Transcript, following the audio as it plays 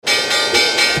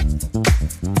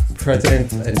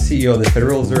President and CEO of the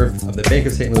Federal Reserve of the Bank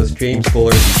of St. Louis, James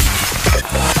Bullard.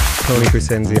 Tony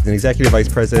Crescenzi is an Executive Vice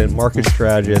President, Market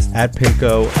Strategist at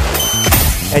PIMCO.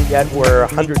 And yet we're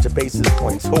hundreds of basis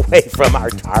points away from our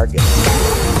target.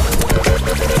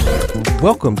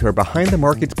 Welcome to our Behind the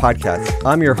Markets podcast.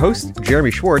 I'm your host, Jeremy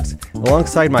Schwartz.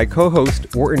 Alongside my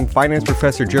co-host, Wharton Finance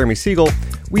Professor Jeremy Siegel,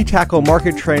 we tackle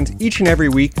market trends each and every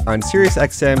week on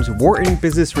SiriusXM's Wharton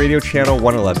Business Radio Channel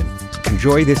 111.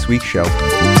 Enjoy this week's show.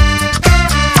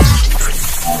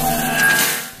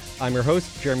 I'm your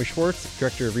host, Jeremy Schwartz,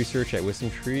 Director of Research at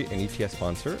WisdomTree, an ETF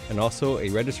sponsor, and also a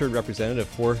registered representative of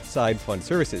Foreside Fund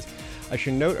Services. I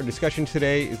should note our discussion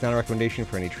today is not a recommendation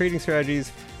for any trading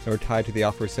strategies, nor tied to the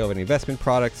offer or sale of any investment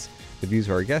products. The views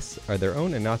of our guests are their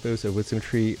own and not those of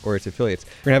WisdomTree or its affiliates.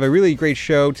 We're going to have a really great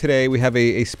show today. We have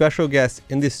a special guest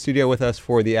in this studio with us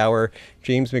for the hour,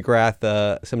 James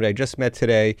McGrath, somebody I just met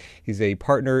today. He's a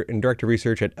partner and director of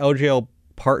research at LJL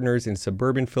Partners in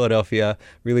suburban Philadelphia,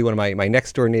 really one of my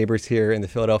next door neighbors here in the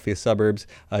Philadelphia suburbs.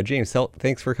 James,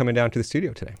 thanks for coming down to the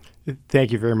studio today.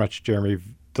 Thank you very much, Jeremy.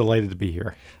 Delighted to be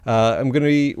here. We're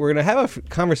going to have a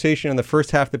conversation in the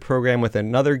first half of the program with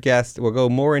another guest. We'll go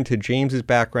more into James's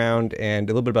background and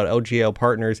a little bit about LJL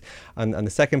Partners on the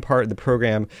second part of the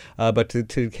program. But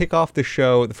to kick off the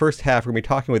show, the first half, we're going to be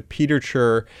talking with Peter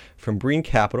Chur from Brean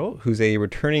Capital, who's a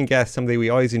returning guest, somebody we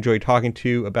always enjoy talking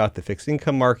to about the fixed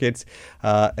income markets.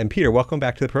 And Peter, welcome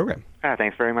back to the program.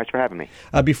 Thanks very much for having me.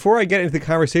 Before I get into the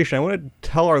conversation, I want to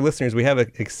tell our listeners we have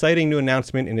an exciting new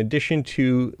announcement. In addition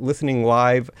to listening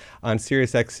live on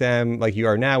SiriusXM like you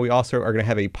are now, we also are going to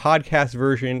have a podcast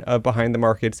version of Behind the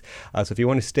Markets. So if you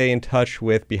want to stay in touch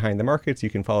with Behind the Markets, you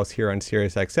can follow us here on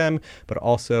SiriusXM, but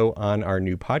also on our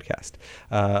new podcast.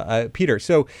 Peter,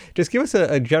 so just give us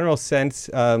a general sense,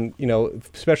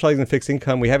 specializing in fixed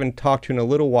income, we haven't talked to in a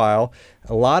little while.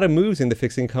 A lot of moves in the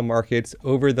fixed income markets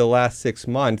over the last 6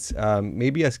 months.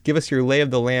 Give us your lay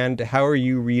of the land. How are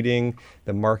you reading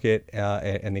the market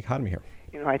and the economy here?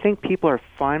 I think people are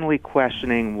finally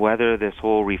questioning whether this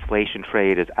whole reflation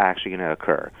trade is actually going to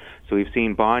occur. So we've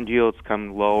seen bond yields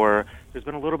come lower. There's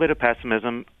been a little bit of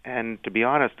pessimism, and to be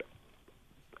honest,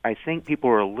 I think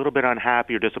people were a little bit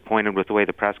unhappy or disappointed with the way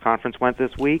the press conference went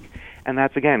this week, and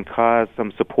that's, again, caused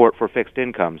some support for fixed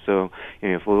income. So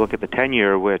if we look at the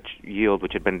 10-year yield,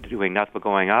 which had been doing nothing but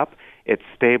going up, it's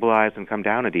stabilized and come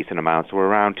down a decent amount. So we're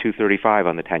around 235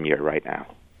 on the 10-year right now.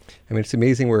 I mean, it's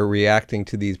amazing we're reacting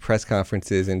to these press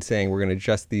conferences and saying we're going to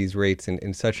adjust these rates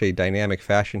in such a dynamic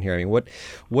fashion here. I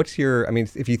mean,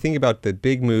 if you think about the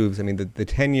big moves, I mean, the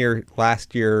 10-year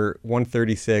last year,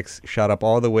 136, shot up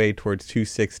all the way towards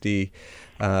 260.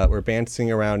 We're bouncing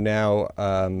around now,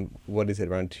 around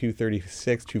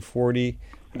 236, 240?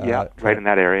 Right in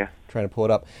that area. Trying to pull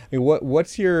it up. I mean,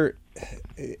 what's your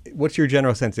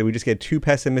general sense? Did we just get too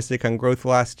pessimistic on growth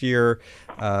last year?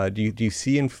 Do you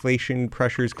see inflation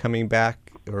pressures coming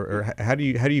back, or how do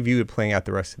you view it playing out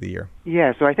the rest of the year?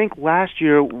 Yeah, so I think last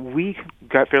year we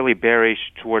got fairly bearish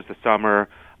towards the summer.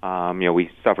 We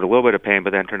suffered a little bit of pain,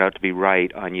 but then turned out to be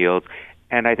right on yields.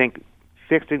 And I think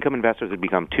fixed income investors had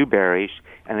become too bearish,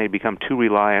 and they'd become too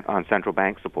reliant on central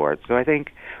bank support. So I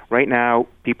think right now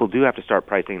people do have to start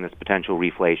pricing this potential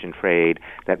reflation trade,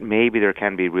 that maybe there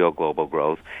can be real global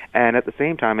growth. And at the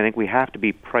same time, I think we have to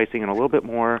be pricing in a little bit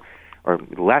more, or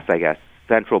less, I guess,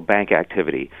 central bank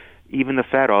activity. Even the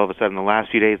Fed, all of a sudden, the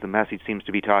last few days, the message seems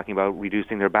to be talking about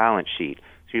reducing their balance sheet.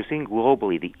 So you're seeing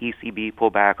globally the ECB pull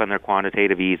back on their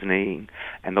quantitative easing,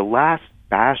 and the last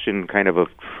bastion kind of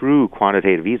true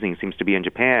quantitative easing seems to be in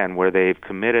Japan, where they've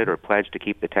committed or pledged to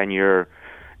keep the 10-year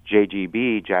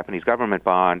JGB, Japanese government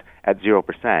bond, at 0%.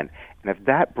 And if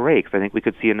that breaks, I think we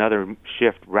could see another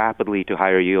shift rapidly to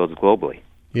higher yields globally.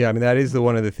 Yeah, I mean, that is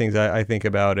one of the things I think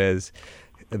about as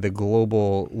the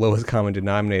global lowest common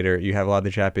denominator. You have a lot of the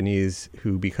Japanese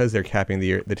who, because they're capping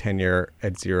the 10-year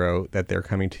at 0, that they're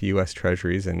coming to U.S.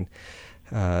 Treasuries and,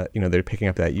 they're picking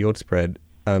up that yield spread.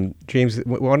 James,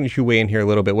 why don't you weigh in here a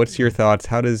little bit? What's your thoughts?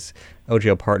 How does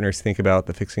LJL Partners think about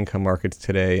the fixed income markets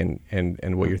today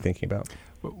and what you're thinking about?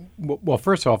 Well,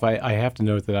 first off, I have to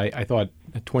note that I thought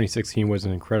 2016 was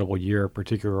an incredible year,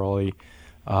 particularly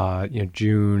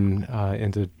June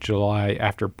into July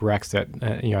after Brexit.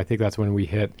 I think that's when we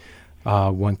hit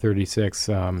 136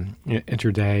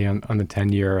 intraday on the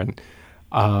 10-year. And,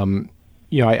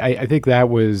 I think that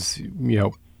was,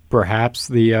 perhaps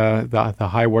the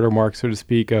high watermark, so to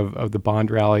speak, of the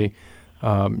bond rally.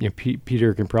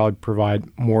 Peter can probably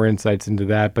provide more insights into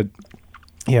that, but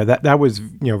that was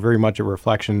very much a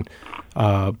reflection,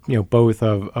 both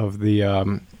of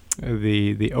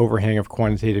the overhang of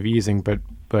quantitative easing,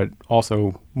 but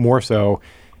also more so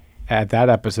at that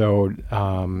episode,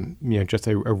 just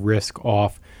a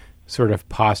risk-off sort of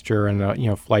posture and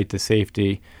a flight to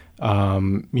safety.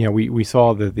 We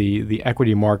saw that the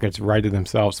equity markets righted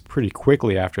themselves pretty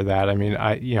quickly after that. I mean,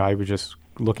 I was just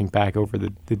looking back over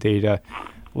the data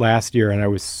last year, and I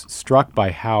was struck by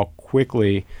how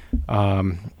quickly,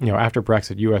 after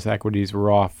Brexit, U.S. equities were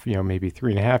off, maybe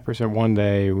 3.5% one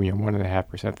day,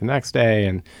 1.5% the next day,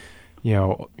 and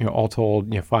all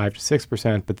told, 5 to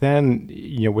 6%. But then,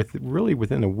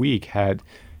 within a week, had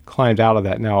climbed out of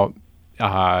that. Now,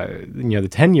 the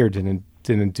 10-year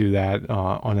didn't do that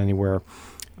on anywhere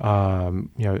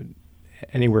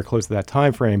close to that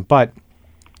time frame. But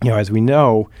as we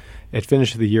know, it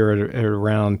finished the year at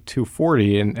around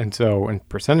 240, and so in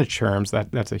percentage terms,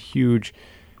 that's a huge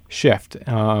shift.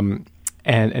 And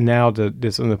now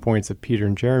to some of the points that Peter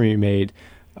and Jeremy made,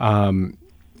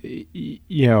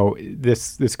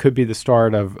 this could be the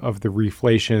start of the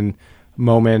reflation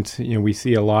moment. We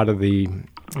see a lot of the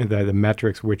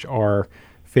metrics which are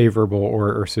favorable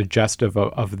or suggestive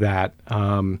of that,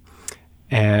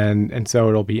 and so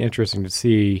it'll be interesting to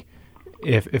see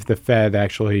if the Fed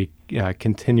actually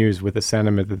continues with the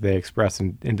sentiment that they expressed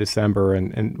in December,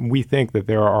 and we think that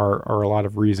there are a lot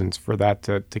of reasons for that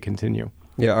to continue.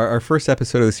 Yeah, our first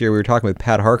episode of this year, we were talking with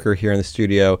Pat Harker here in the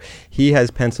studio. He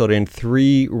has penciled in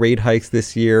 3 rate hikes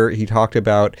this year. He talked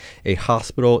about a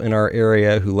hospital in our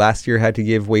area who last year had to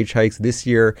give wage hikes. This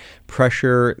year,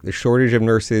 the shortage of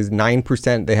nurses,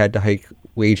 9% they had to hike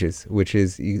wages, which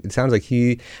is, it sounds like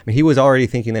he was already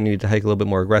thinking they needed to hike a little bit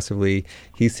more aggressively.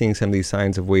 He's seeing some of these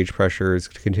signs of wage pressures,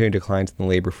 continuing declines in the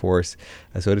labor force.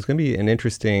 So it's going to be an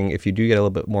interesting, if you do get a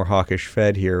little bit more hawkish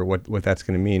Fed here, what that's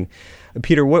going to mean.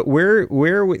 Peter, where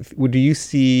do you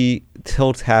see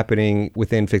tilts happening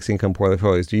within fixed income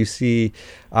portfolios? Do you see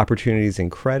opportunities in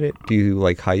credit? Do you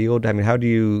like high yield? I mean, how do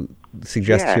you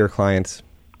suggest to your clients?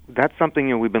 That's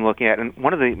something we've been looking at, and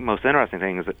one of the most interesting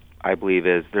things that I believe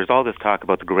is there's all this talk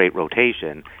about the great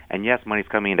rotation, and yes, money's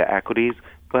coming into equities,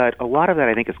 but a lot of that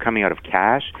I think is coming out of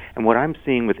cash, and what I'm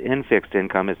seeing within fixed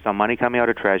income is some money coming out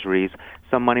of treasuries,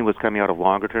 some money was coming out of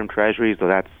longer-term treasuries, so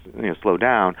that's slowed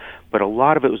down, but a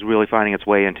lot of it was really finding its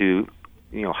way into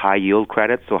high-yield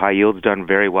credits, so high yield's done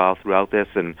very well throughout this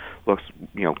and looks,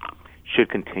 should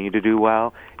continue to do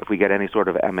well. If we get any sort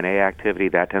of M&A activity,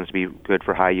 that tends to be good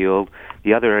for high yield.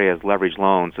 The other area is leveraged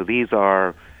loans. So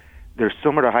they're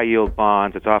similar to high yield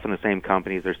bonds. It's often the same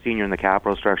companies. They're senior in the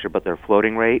capital structure, but they're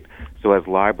floating rate. So as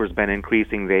LIBOR's been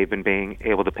increasing, they've been being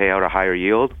able to pay out a higher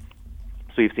yield.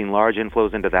 So you've seen large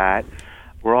inflows into that.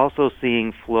 We're also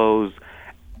seeing flows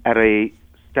at a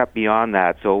step beyond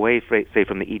that. So away, say,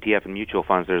 from the ETF and mutual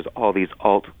funds, there's all these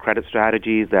alt credit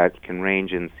strategies that can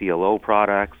range in CLO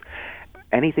products.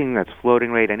 Anything that's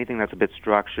floating rate, anything that's a bit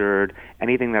structured,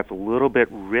 anything that's a little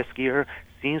bit riskier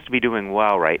seems to be doing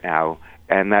well right now.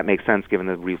 And that makes sense given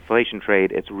the reflation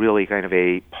trade. It's really kind of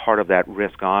a part of that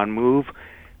risk-on move.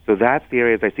 So that's the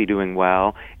areas I see doing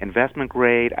well. Investment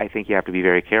grade, I think you have to be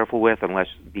very careful with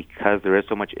because there is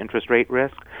so much interest rate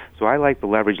risk. So I like the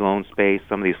leveraged loan space,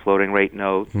 some of these floating rate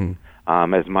notes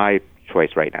as my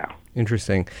choice right now.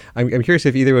 Interesting. I'm curious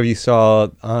if either of you saw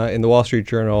in the Wall Street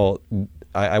Journal,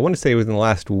 I want to say it was in the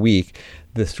last week,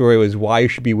 the story was why you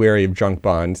should be wary of junk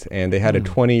bonds. And they had a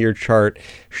 20-year chart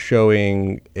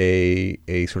showing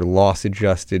a sort of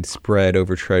loss-adjusted spread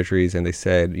over treasuries. And they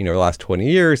said, the last 20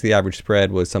 years, the average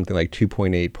spread was something like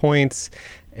 2.8 points.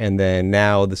 And then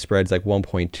now the spread's like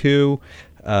 1.2.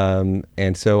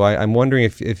 And so I'm wondering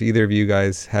if either of you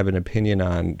guys have an opinion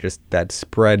on just that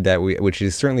spread which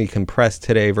is certainly compressed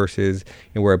today versus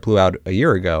where it blew out a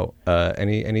year ago.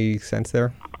 Any sense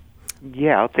there?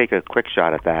 Yeah, I'll take a quick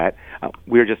shot at that.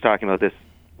 We were just talking about this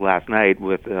last night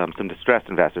with some distressed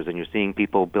investors, and you're seeing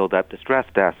people build up distress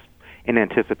desks in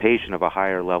anticipation of a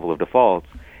higher level of defaults.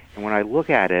 And when I look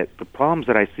at it, the problems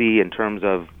that I see in terms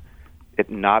of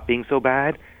it not being so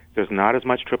bad, there's not as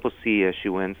much CCC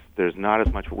issuance. There's not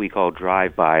as much what we call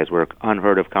drive-bys, where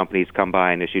unheard of companies come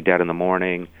by and issue debt in the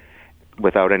morning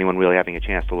without anyone really having a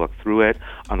chance to look through it.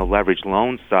 On the leveraged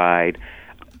loan side,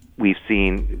 we've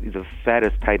seen the Fed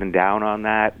has tightened down on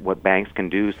that, what banks can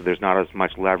do, so there's not as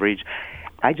much leverage.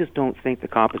 I just don't think the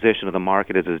composition of the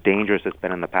market is as dangerous as it's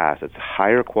been in the past. It's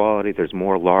higher quality. There's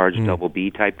more large double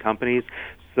B type companies.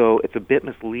 So it's a bit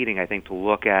misleading, I think, to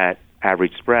look at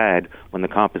average spread when the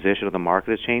composition of the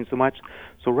market has changed so much.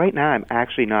 So right now, I'm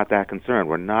actually not that concerned.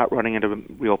 We're not running into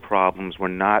real problems. We're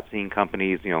not seeing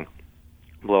companies,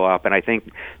 blow up. And I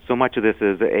think so much of this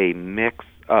is a mix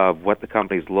of what the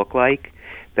companies look like,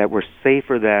 that we're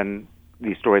safer than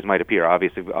these stories might appear.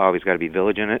 Obviously, we've always got to be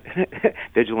vigilant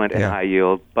in high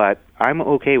yield, but I'm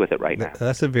okay with it right now.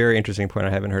 That's a very interesting point.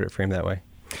 I haven't heard it framed that way.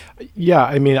 Yeah,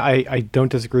 I mean, I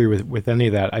don't disagree with any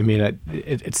of that. I mean,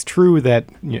 it's true that,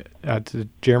 to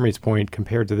Jeremy's point,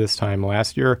 compared to this time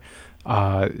last year,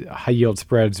 high yield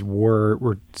spreads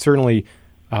were certainly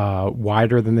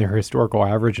wider than their historical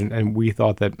average, and we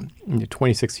thought that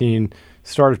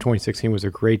start of 2016 was a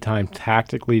great time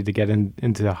tactically to get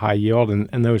into high yield,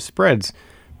 and those spreads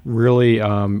really,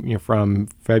 from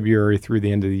February through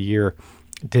the end of the year,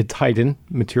 did tighten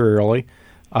materially.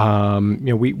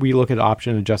 We look at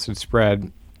option adjusted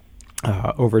spread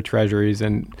over treasuries,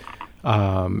 and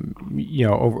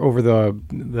over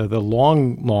the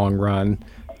long run,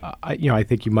 I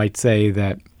think you might say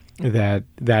that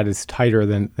is tighter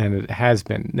than it has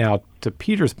been. Now, to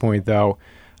Peter's point, though,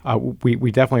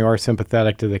 we definitely are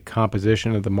sympathetic to the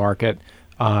composition of the market,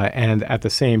 and at the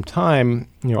same time,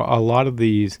 a lot of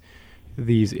these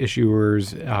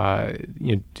issuers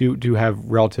do have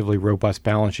relatively robust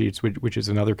balance sheets, which is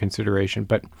another consideration.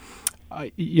 But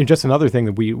just another thing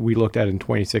that we looked at in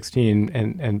 2016,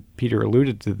 and Peter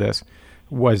alluded to this,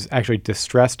 was actually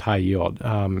distressed high yield.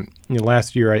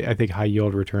 Last year, I think high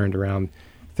yield returned around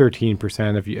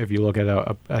 13%. If you look at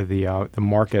the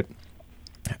market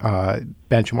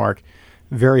benchmark,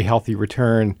 very healthy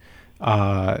return.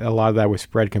 A lot of that was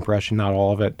spread compression, not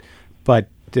all of it, but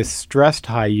distressed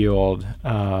high yield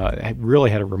really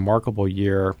had a remarkable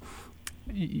year.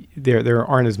 There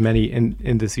aren't as many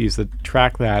indices that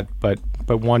track that, but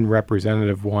one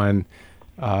representative one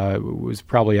was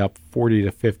probably up 40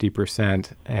 to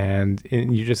 50%. And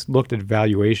you just looked at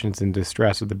valuations in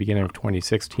distress at the beginning of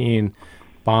 2016,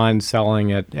 bonds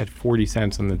selling at 40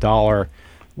 cents on the dollar,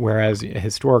 whereas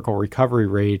historical recovery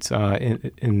rates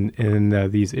in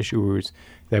these issuers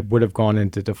that would have gone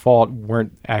into default were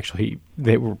actually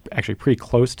pretty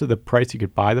close to the price you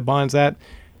could buy the bonds at.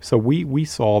 So we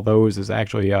saw those as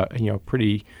actually a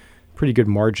pretty good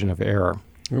margin of error.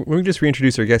 Let me just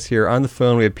reintroduce our guests here. On the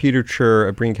phone, we have Peter Chur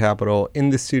of Brean Capital.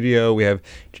 In the studio, we have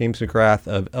James McGrath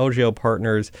of LGL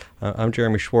Partners. I'm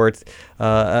Jeremy Schwartz.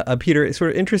 Peter, it's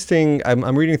sort of interesting.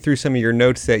 I'm reading through some of your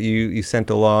notes that you sent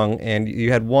along, and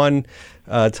you had one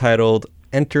titled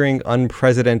 "Entering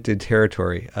Unprecedented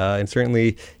Territory." And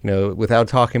certainly, without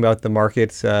talking about the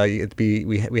markets,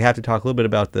 we have to talk a little bit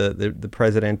about the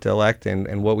president-elect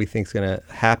and what we think is going to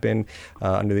happen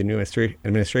under the new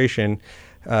administration.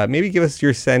 Maybe give us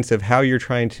your sense of how you're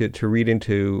trying to read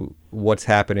into what's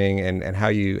happening and how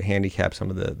you handicap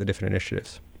some of the different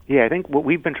initiatives. Yeah, I think what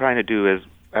we've been trying to do is,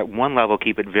 at one level,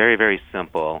 keep it very, very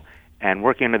simple and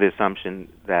work into the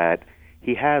assumption that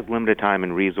he has limited time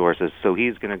and resources, so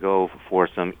he's going to go for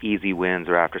some easy wins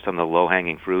or after some of the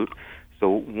low-hanging fruit. So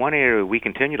one area we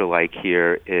continue to like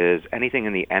here is anything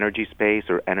in the energy space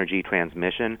or energy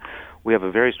transmission. We have a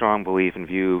very strong belief and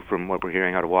view from what we're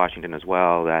hearing out of Washington as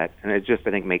well, that, and it just,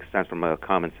 I think, makes sense from a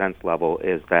common sense level,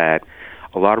 is that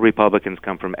a lot of Republicans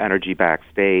come from energy-backed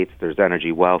states. There's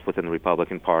energy wealth within the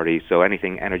Republican Party, so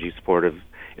anything energy supportive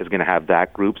is going to have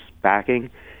that group's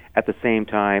backing. At the same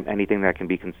time, anything that can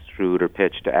be construed or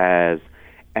pitched as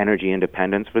energy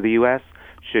independence for the U.S.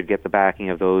 should get the backing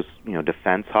of those,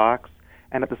 defense hawks.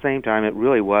 And at the same time, it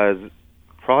really was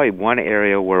probably one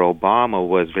area where Obama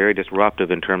was very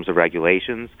disruptive in terms of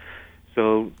regulations.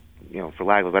 So, for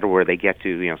lack of a better word, they get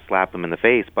to, slap them in the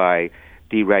face by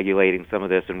deregulating some of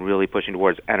this and really pushing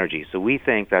towards energy. So we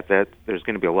think that there's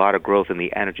going to be a lot of growth in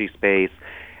the energy space,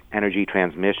 energy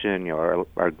transmission.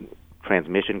 Our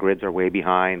transmission grids are way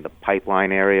behind, the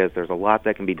pipeline areas. There's a lot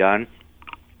that can be done.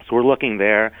 So we're looking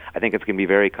there. I think it's going to be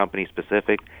very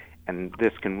company-specific, and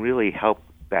this can really help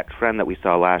that trend that we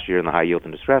saw last year in the high yield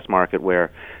and distress market,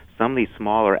 where some of these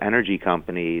smaller energy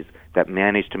companies that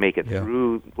managed to make it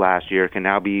through last year can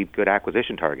now be good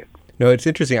acquisition targets. No, it's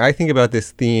interesting. I think about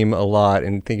this theme a lot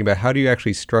and thinking about how do you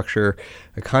actually structure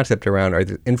a concept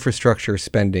around infrastructure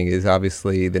spending is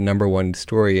obviously the number one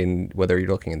story, in whether you're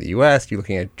looking in the U.S., you're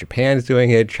looking at Japan's doing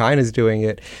it, China's doing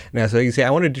it. Now, so you can say, I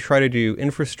wanted to try to do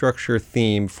infrastructure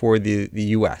theme for the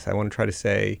U.S. I want to try to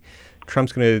say,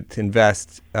 Trump's going to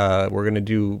invest. We're going to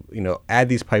do, add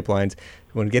these pipelines.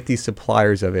 We want to get these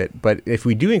suppliers of it. But if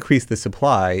we do increase the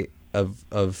supply of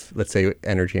let's say,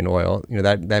 energy and oil,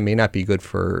 that may not be good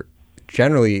for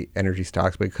generally energy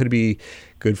stocks, but it could be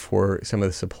good for some of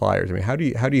the suppliers. I mean, how do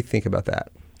you think about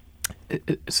that?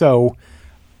 So,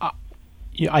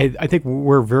 I think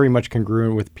we're very much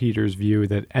congruent with Peter's view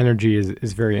that energy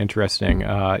is very interesting.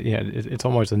 It's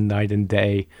almost a night and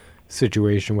day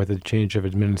situation with a change of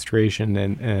administration,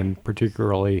 and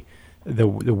particularly the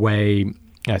way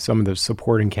some of the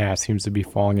supporting cast seems to be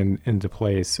falling into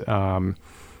place. The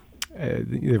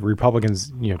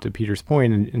Republicans, to Peter's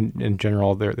point, in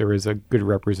general, there is a good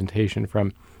representation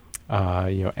from,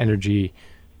 energy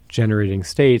generating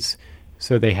states.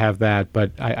 So they have that.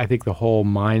 But I think the whole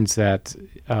mindset,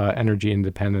 energy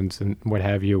independence and what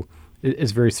have you,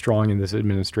 is very strong in this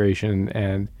administration.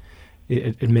 And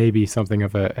it may be something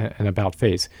of an about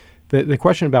face. The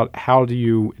question about how do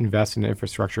you invest in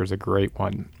infrastructure is a great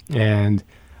one. And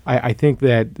I think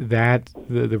that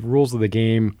the rules of the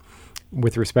game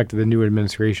with respect to the new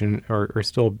administration are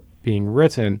still being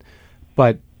written,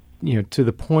 but to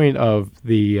the point of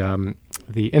the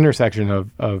intersection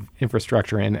of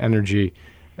infrastructure and energy,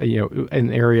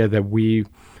 an area that we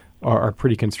are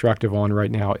pretty constructive on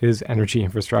right now is energy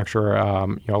infrastructure.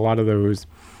 A lot of those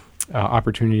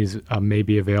opportunities may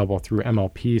be available through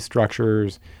MLP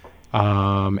structures,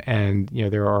 and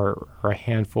there are a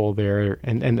handful there,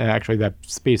 and actually that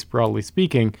space, broadly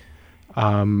speaking.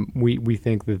 We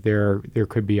think that there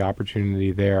could be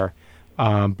opportunity there.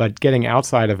 But getting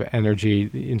outside of energy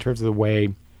in terms of the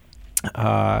way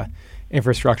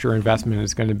infrastructure investment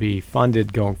is going to be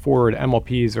funded going forward,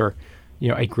 MLPs are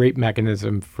a great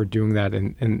mechanism for doing that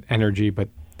in energy, but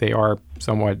they are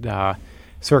somewhat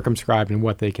circumscribed in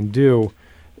what they can do.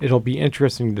 It'll be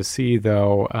interesting to see,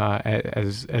 though,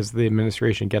 as the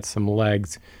administration gets some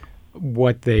legs,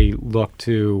 what they look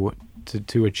to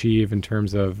achieve in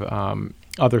terms of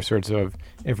other sorts of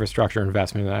infrastructure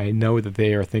investment. And I know that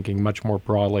they are thinking much more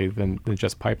broadly than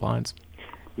just pipelines.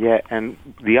 Yeah, and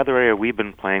the other area we've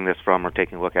been playing this from or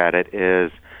taking a look at it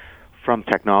is from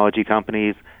technology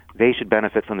companies. They should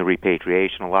benefit from the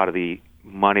repatriation. A lot of the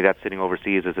money that's sitting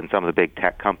overseas is in some of the big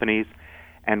tech companies.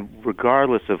 And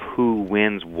regardless of who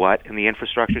wins what in the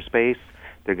infrastructure space,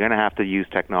 they're going to have to use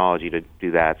technology to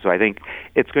do that. So I think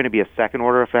it's going to be a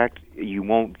second-order effect. You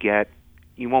won't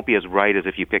be as right as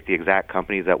if you pick the exact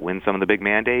companies that win some of the big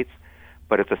mandates,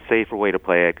 but it's a safer way to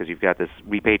play it because you've got this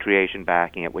repatriation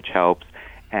backing it, which helps,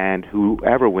 and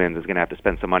whoever wins is going to have to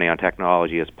spend some money on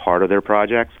technology as part of their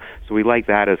projects. So we like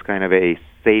that as kind of a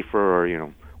safer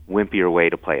or wimpier way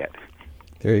to play it.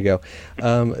 There you go.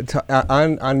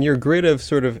 On your grid of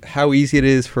sort of how easy it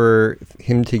is for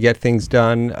him to get things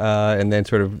done, and then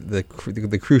sort of the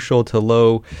crucial to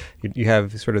low, you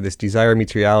have sort of this desire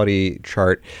meets reality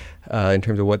chart in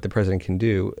terms of what the president can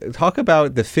do. Talk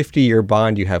about the 50-year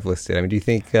bond you have listed. I mean, do you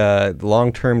think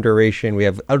long-term duration, we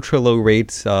have ultra-low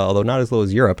rates, although not as low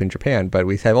as Europe and Japan, but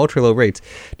we have ultra-low rates.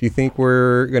 Do you think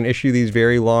we're going to issue these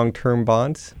very long-term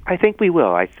bonds? I think we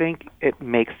will. I think it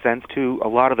makes sense to. A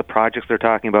lot of the projects they're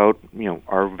talking about,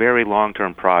 are very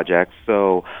long-term projects.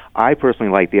 So I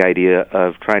personally like the idea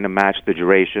of trying to match the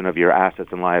duration of your assets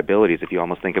and liabilities if you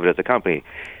almost think of it as a company.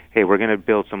 Hey, we're going to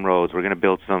build some roads, we're going to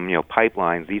build some,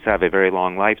 pipelines. These have a very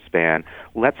long lifespan.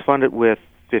 Let's fund it with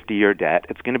 50-year debt.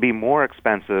 It's going to be more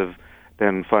expensive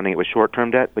than funding it with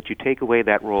short-term debt, but you take away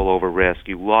that rollover risk.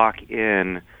 You lock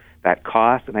in that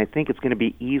cost, and I think it's going to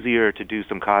be easier to do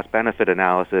some cost-benefit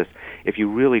analysis if you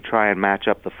really try and match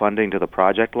up the funding to the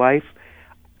project life.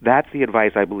 That's the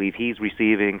advice I believe he's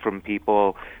receiving from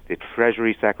people. The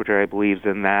Treasury Secretary believes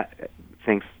in that,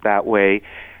 thinks that way,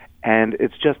 and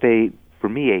it's just for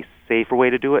me, a safer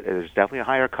way to do it. There's definitely a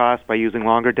higher cost by using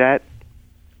longer debt,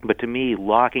 but to me,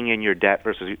 locking in your debt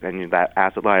versus that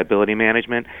asset liability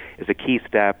management is a key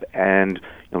step. And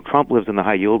Trump lives in the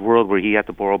high yield world where he has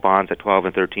to borrow bonds at 12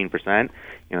 and 13%.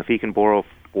 If he can borrow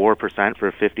 4%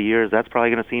 for 50 years, that's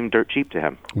probably going to seem dirt cheap to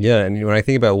him. Yeah, and when I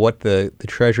think about what the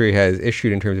Treasury has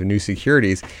issued in terms of new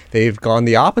securities, they've gone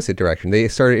the opposite direction. They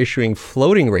started issuing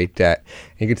floating rate debt.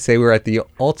 You could say we're at the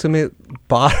ultimate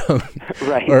bottom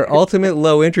right. or ultimate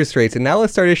low interest rates, and now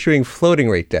let's start issuing floating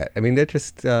rate debt. I mean, that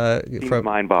just seems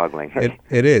mind-boggling.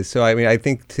 It is. So I mean, I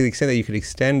think to the extent that you could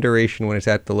extend duration when it's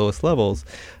at the lowest levels,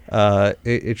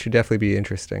 it should definitely be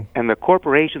interesting. And the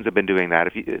corporations have been doing that.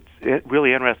 It's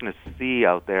really interesting to see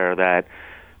out there that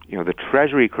the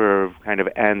Treasury curve kind of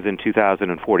ends in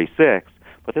 2046,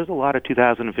 but there's a lot of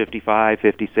 2055,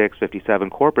 56, 57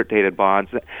 corporate dated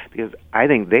bonds because I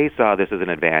think they saw this as an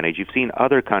advantage. You've seen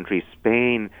other countries.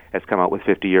 Spain has come out with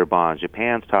 50-year bonds.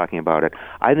 Japan's talking about it.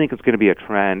 I think it's going to be a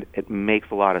trend. It makes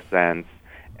a lot of sense.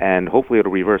 And hopefully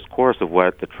it'll reverse course of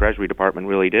what the Treasury Department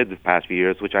really did the past few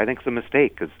years, which I think is a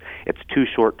mistake because it's too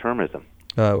short-termism.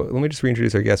 Let me just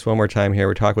reintroduce our guest one more time here.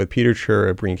 We're talking with Peter Chur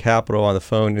of Brean Capital, on the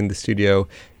phone in the studio,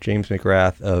 James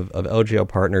McGrath of LGL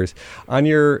Partners. On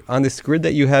this grid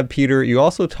that you have, Peter, you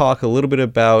also talk a little bit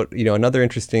about another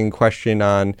interesting question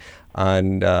on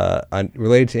on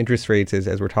related to interest rates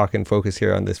as we're talking focus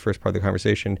here on this first part of the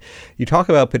conversation. You talk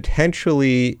about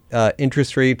potentially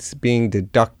interest rates being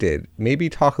deducted. Maybe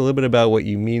talk a little bit about what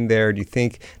you mean there. Do you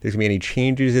think there's going to be any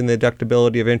changes in the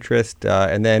deductibility of interest?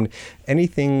 And then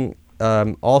anything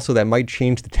also that might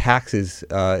change the taxes.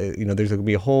 There's going to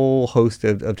be a whole host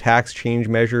of tax change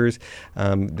measures.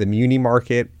 The muni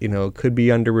market, could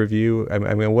be under review.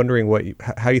 I'm wondering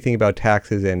how do you think about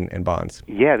taxes and bonds?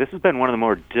 Yeah, this has been one of the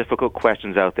more difficult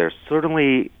questions out there.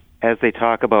 Certainly, as they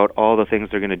talk about all the things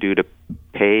they're going to do to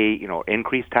pay,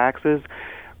 increase taxes,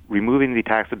 removing the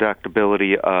tax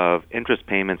deductibility of interest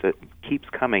payments, it keeps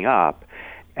coming up.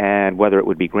 And whether it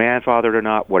would be grandfathered or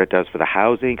not, what it does for the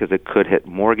housing, because it could hit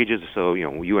mortgages. So,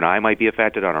 you and I might be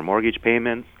affected on our mortgage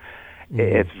payments. Mm-hmm.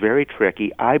 It's very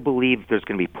tricky. I believe there's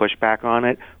going to be pushback on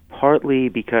it, partly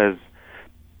because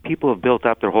people have built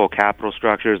up their whole capital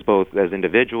structures, both as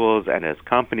individuals and as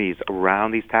companies,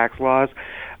 around these tax laws.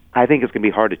 I think it's going to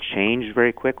be hard to change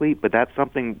very quickly, but that's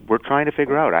something we're trying to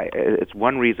figure out. It's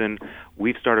one reason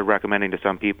we've started recommending to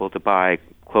some people to buy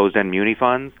closed-end muni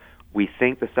funds. We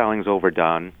think the selling's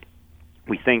overdone.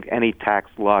 We think any tax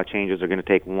law changes are going to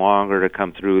take longer to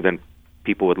come through than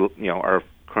people are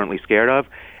currently scared of,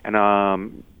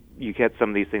 and you get some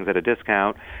of these things at a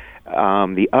discount.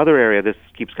 The other area this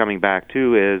keeps coming back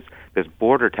to is this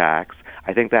border tax.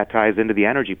 I think that ties into the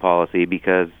energy policy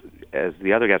because, as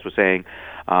the other guest was saying,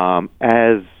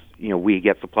 as we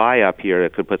get supply up here,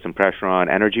 it could put some pressure on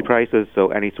energy prices.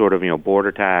 So any sort of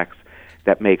border tax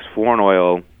that makes foreign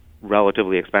oil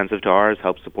relatively expensive to ours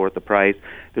helps support the price.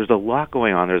 There's a lot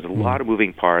going on. There's a lot of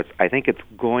moving parts. I think it's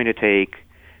going to take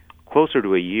closer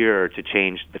to a year to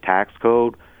change the tax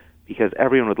code because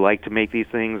everyone would like to make these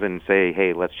things and say,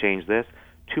 hey, let's change this.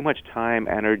 Too much time,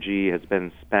 energy has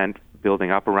been spent building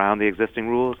up around the existing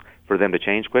rules for them to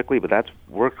change quickly, but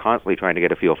we're constantly trying to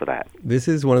get a feel for that. This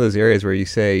is one of those areas where you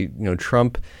say,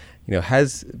 Trump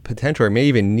has potential or may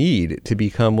even need to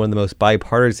become one of the most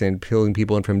bipartisan, pulling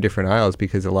people in from different aisles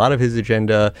because a lot of his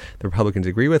agenda the Republicans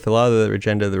agree with, a lot of the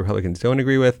agenda the Republicans don't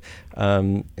agree with.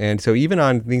 And so even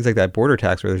on things like that border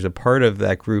tax, where there's a part of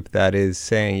that group that is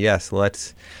saying, yes,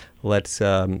 let's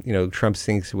Trump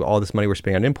thinks all this money we're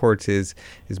spending on imports is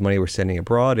money we're sending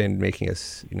abroad and making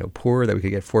us, poor, that we could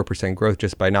get 4% growth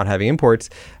just by not having imports.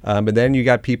 But then you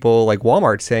got people like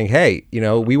Walmart saying, hey,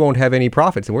 we won't have any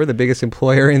profits and we're the biggest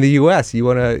employer in the U.S. You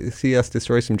want to see us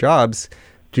destroy some jobs?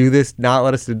 Do this, not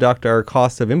let us deduct our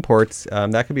costs of imports.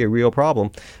 That could be a real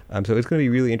problem. So it's going to be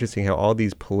really interesting how all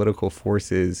these political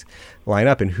forces line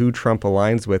up and who Trump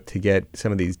aligns with to get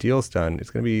some of these deals done. It's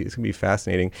going to be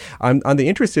fascinating. On the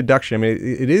interest deduction,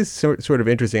 it is sort of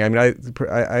interesting.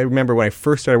 I remember when I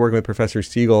first started working with Professor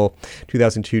Siegel,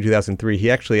 2002, 2003. He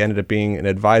actually ended up being an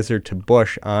advisor to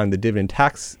Bush on the dividend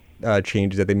tax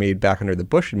changes that they made back under the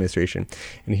Bush administration,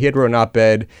 and he had wrote an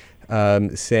op-ed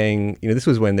saying, this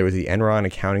was when there was the Enron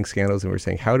accounting scandals, and we were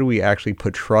saying, how do we actually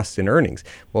put trust in earnings?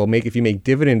 Well, if you make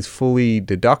dividends fully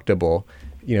deductible,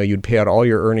 you'd pay out all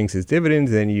your earnings as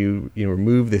dividends, and you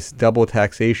remove this double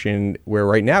taxation. Where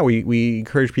right now we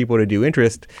encourage people to do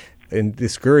interest and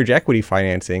discourage equity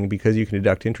financing because you can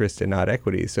deduct interest and not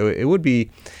equity. So it would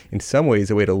be, in some ways,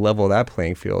 a way to level that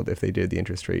playing field if they did the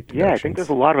interest rate deductions. Yeah, I think there's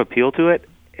a lot of appeal to it.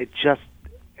 It just,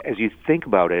 as you think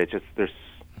about it, there's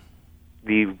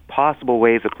the possible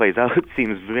ways it plays out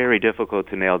seems very difficult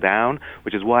to nail down,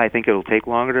 which is why I think it'll take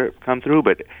longer to come through.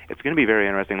 But it's going to be very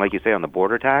interesting, like you say, on the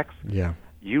border tax. Yeah.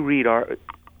 You read our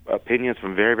opinions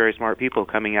from very, very smart people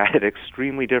coming at it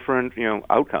extremely different,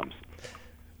 outcomes.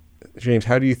 James,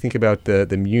 how do you think about the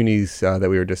munis that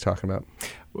we were just talking about?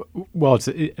 Well,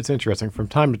 it's interesting. From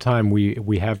time to time,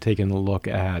 we have taken a look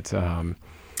at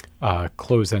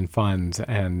closed-end funds,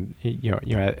 and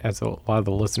as a lot of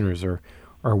the listeners are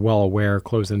well aware,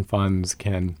 closed-end funds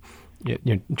can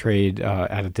trade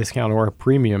at a discount or a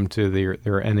premium to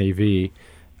their NAV,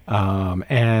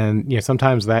 and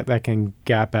sometimes that can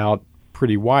gap out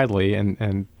pretty widely.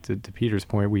 And to Peter's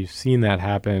point, we've seen that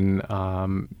happen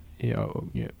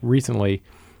recently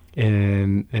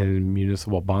in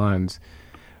municipal bonds.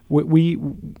 We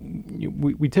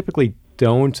typically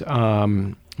don't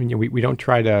we don't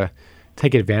try to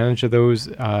take advantage of those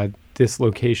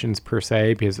dislocations per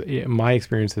se, because my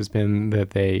experience has been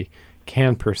that they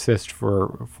can persist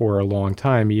for a long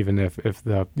time, even if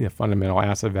the fundamental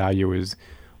asset value is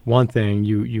one thing.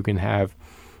 You can have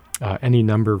any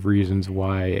number of reasons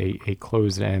why a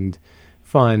closed-end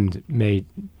fund may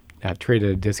trade at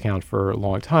a discount for a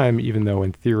long time, even though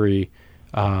in theory,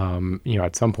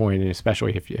 at some point, and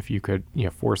especially if you could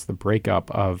force the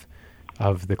breakup of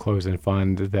the closed-end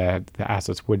fund, that the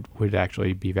assets would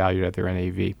actually be valued at their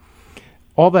NAV.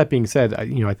 all that being said,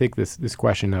 I think this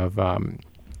question of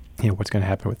what's going to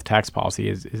happen with tax policy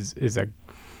is a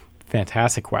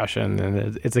fantastic question,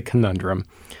 and it's a conundrum.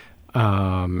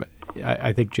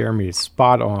 I think Jeremy is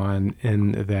spot on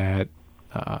in that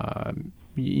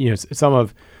some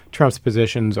of Trump's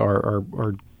positions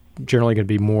are generally going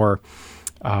to be more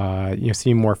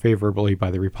seen more favorably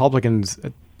by the Republicans.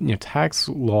 Tax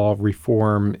law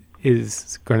reform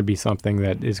is going to be something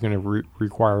that is going to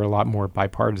require a lot more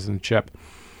bipartisanship,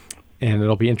 and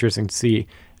it'll be interesting to see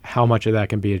how much of that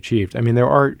can be achieved. I mean, there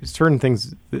are certain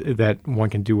things that one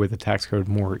can do with the tax code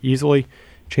more easily.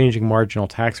 Changing marginal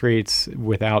tax rates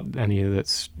without any of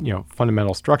this,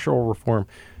 fundamental structural reform,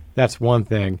 that's one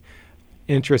thing.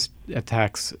 Interest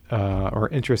tax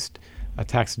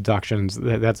deductions,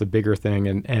 that's a bigger thing.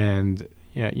 And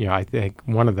I think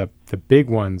one of the big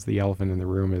ones, the elephant in the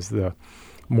room, is the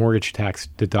mortgage tax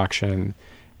deduction.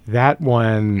 That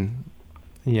one,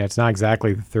 it's not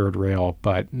exactly the third rail,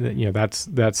 but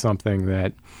that's something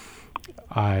that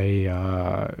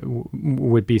I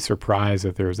would be surprised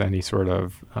if there's any sort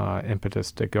of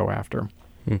impetus to go after.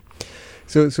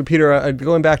 So Peter,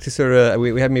 going back to sort of,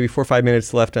 we have maybe 4 or 5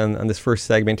 minutes left on this first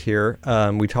segment here.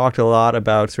 We talked a lot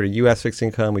about sort of U.S. fixed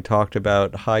income. We talked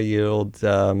about high yield.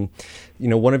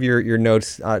 One of your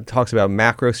notes talks about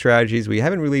macro strategies. We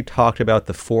haven't really talked about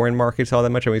the foreign markets all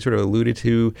that much. I mean, we sort of alluded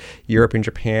to Europe and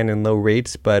Japan and low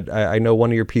rates, but I know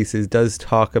one of your pieces does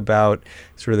talk about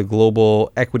sort of the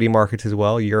global equity markets as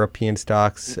well, European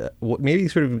stocks. Maybe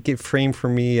sort of frame for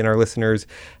me and our listeners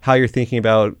how you're thinking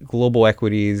about global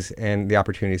equities and the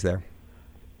opportunities there.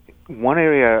 One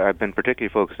area I've been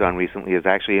particularly focused on recently is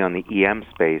actually on the EM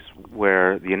space,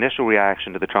 where the initial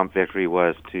reaction to the Trump victory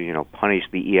was to, punish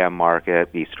the EM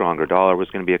market. The stronger dollar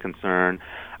was going to be a concern.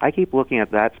 I keep looking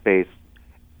at that space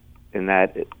in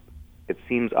that it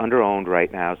seems underowned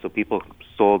right now, so people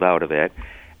sold out of it.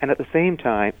 And at the same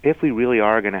time, if we really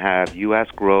are going to have U.S.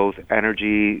 growth,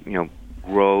 energy,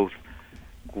 growth,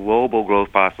 global growth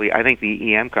possibly, I think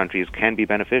the EM countries can be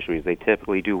beneficiaries. They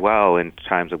typically do well in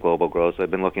times of global growth. So I've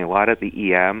been looking a lot at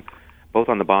the EM, both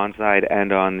on the bond side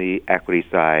and on the equity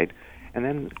side. And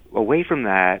then away from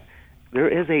that, there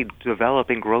is a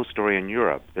developing growth story in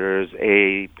Europe. There's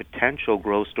a potential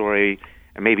growth story,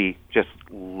 and maybe just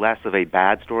less of a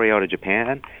bad story out of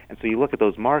Japan. And so you look at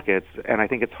those markets, and I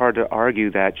think it's hard to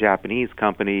argue that Japanese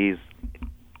companies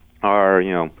are,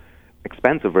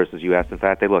 expensive versus U.S. In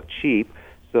fact, they look cheap.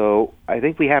 So I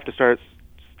think we have to start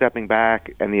stepping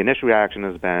back, and the initial reaction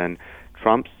has been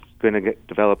Trump's going to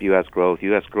develop U.S. growth.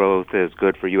 U.S. growth is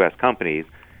good for U.S. companies.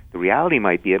 The reality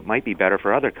might be it might be better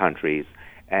for other countries,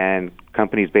 and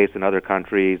companies based in other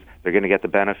countries, they're going to get the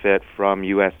benefit from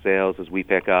U.S. sales as we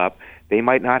pick up. They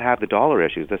might not have the dollar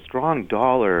issues. The strong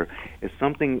dollar is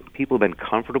something people have been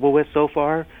comfortable with so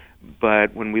far,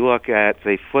 but when we look at,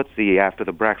 say, FTSE after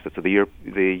the Brexit, so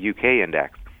the UK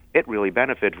index, it really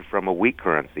benefited from a weak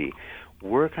currency.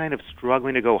 We're kind of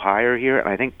struggling to go higher here, and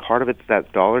I think part of it's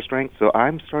that dollar strength. So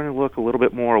I'm starting to look a little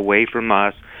bit more away from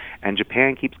us, and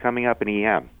Japan keeps coming up in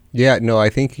EM. Yeah, no, I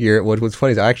think what's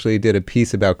funny is I actually did a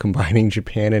piece about combining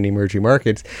Japan and emerging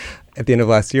markets at the end of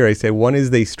last year. I said one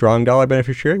is the strong dollar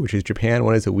beneficiary, which is Japan.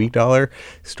 One is a weak dollar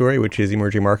story, which is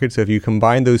emerging markets. So if you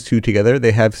combine those two together,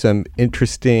 they have some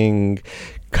interesting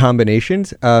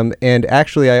combinations. And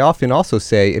actually, I often also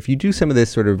say, if you do some of this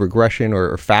sort of regression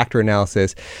or factor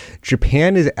analysis,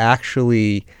 Japan is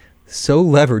actually so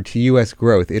levered to U.S.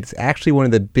 growth. It's actually one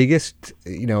of the biggest,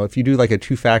 if you do like a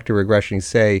two-factor regression,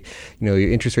 say, your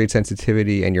interest rate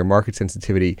sensitivity and your market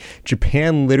sensitivity,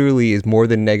 Japan literally is more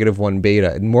than -1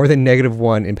 beta, more than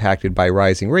 -1 impacted by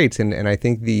rising rates. And I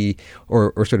think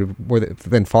or sort of more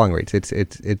than falling rates.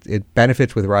 It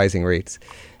benefits with rising rates.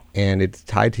 And it's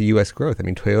tied to U.S. growth. I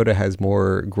mean, Toyota has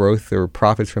more growth or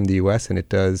profits from the U.S. than it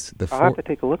does the. I'll have to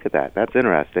take a look at that. That's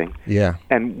interesting. Yeah.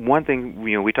 And one thing,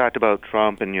 we talked about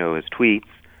Trump and his tweets.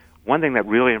 One thing that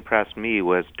really impressed me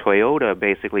was Toyota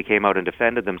basically came out and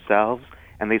defended themselves,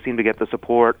 and they seemed to get the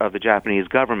support of the Japanese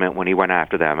government when he went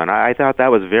after them. And I thought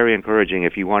that was very encouraging.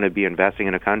 If you want to be investing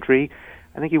in a country,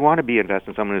 I think you want to be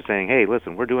investing in someone who's saying, "Hey,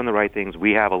 listen, we're doing the right things.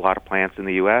 We have a lot of plants in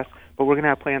the U.S." But we're going to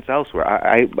have plants elsewhere.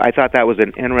 I thought that was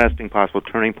an interesting possible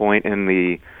turning point in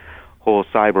the whole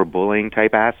cyberbullying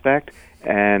type aspect,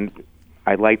 and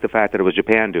I like the fact that it was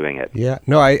Japan doing it. Yeah,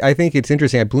 no, I think it's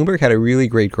interesting. Bloomberg had a really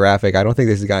great graphic. I don't think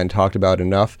this has gotten talked about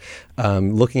enough.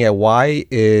 Looking at why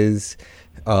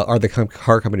are the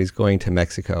car companies going to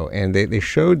Mexico, and they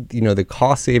showed the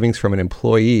cost savings from an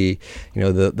employee,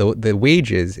 the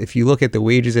wages. If you look at the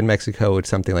wages in Mexico, it's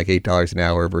something like $8 an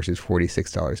hour versus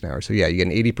 $46 an hour. So yeah, you get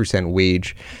an 80%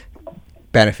 wage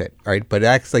benefit, right? But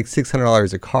that's like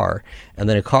 $600 a car, and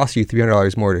then it costs you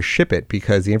 $300 more to ship it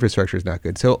because the infrastructure is not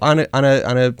good. So on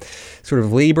a sort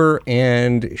of labor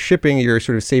and shipping, you're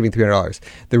sort of saving $300.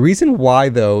 The reason why,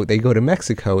 though, they go to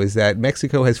Mexico is that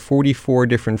Mexico has 44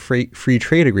 different free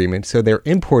trade agreements, so their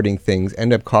importing things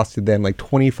end up costing them like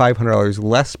 $2,500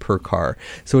 less per car.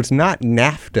 So it's not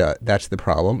NAFTA that's the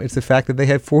problem. It's the fact that they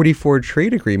have 44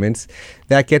 trade agreements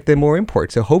that get them more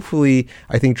imports. So hopefully,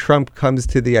 I think Trump comes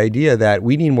to the idea that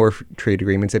we need more trade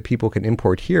agreements that people can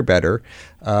import here better.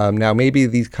 Now, maybe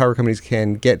these car companies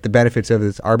can get the benefits of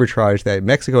this arbitrage that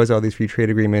Mexico has all these free trade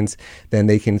agreements, then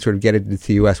they can sort of get it to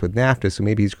the U.S. with NAFTA. So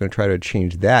maybe he's going to try to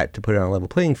change that to put it on a level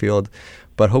playing field.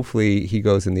 But hopefully he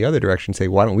goes in the other direction and say,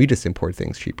 why don't we just import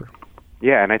things cheaper?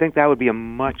 Yeah, and I think that would be a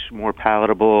much more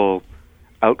palatable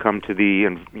outcome to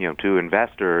to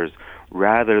investors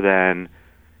rather than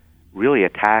really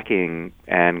attacking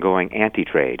and going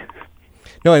anti-trade.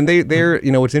 No, and they're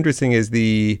what's interesting is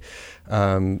the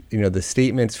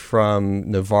statements from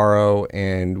Navarro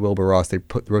and Wilbur Ross. They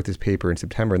wrote this paper in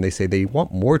September, and they say they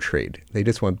want more trade. They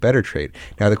just want better trade.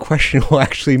 Now the question will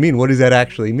actually mean, what does that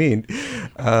actually mean?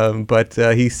 But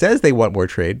he says they want more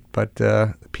trade, but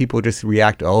people just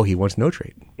react, oh, he wants no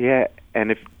trade. Yeah,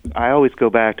 and if I always go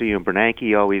back to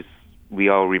Bernanke, we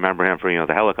all remember him for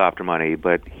the helicopter money,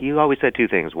 but he always said two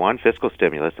things. One, fiscal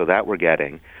stimulus, so that we're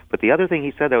getting. But the other thing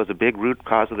he said that was a big root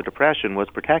cause of the Depression was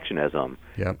protectionism.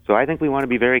 Yep. So I think we want to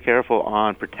be very careful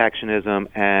on protectionism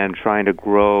and trying to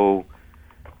grow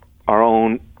our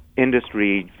own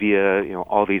industry via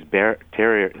all these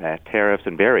tariffs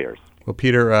and barriers. Well,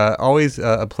 Peter, always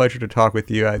a pleasure to talk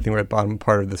with you. I think we're at the bottom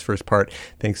part of this first part.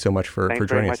 Thanks so much for joining us.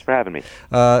 Thanks very much for having me.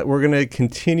 We're going to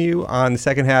continue on the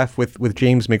second half with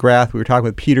James McGrath. We were talking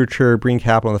with Peter Cher, Brean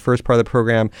Capital, in the first part of the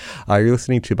program. You're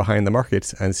listening to Behind the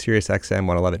Markets on Sirius XM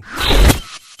 111.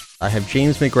 I have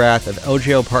James McGrath of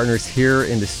LJL Partners here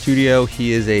in the studio.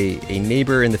 He is a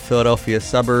neighbor in the Philadelphia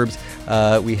suburbs.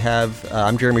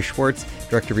 I'm Jeremy Schwartz,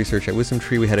 Director of Research at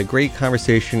WisdomTree. We had a great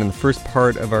conversation in the first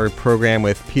part of our program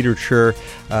with Peter Cher.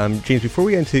 James, before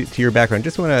we get into your background,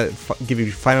 just want to give you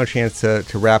a final chance to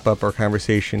wrap up our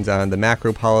conversations on the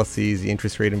macro policies, the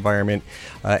interest rate environment.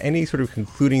 Any sort of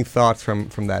concluding thoughts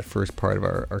from that first part of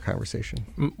our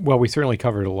conversation? Well, we certainly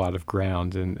covered a lot of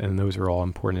ground, and those are all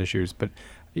important issues. But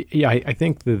yeah, I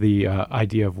think the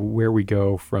idea of where we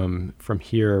go from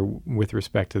here with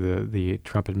respect to the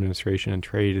Trump administration and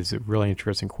trade is a really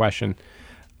interesting question.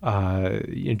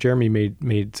 Jeremy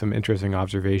made some interesting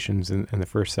observations in the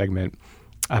first segment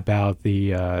about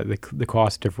the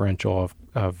cost differential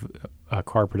of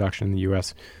car production in the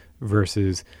U.S.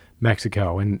 versus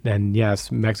Mexico, and yes,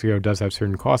 Mexico does have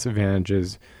certain cost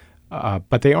advantages,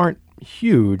 but they aren't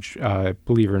huge,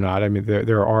 believe it or not. I mean,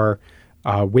 there are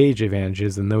wage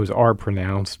advantages, and those are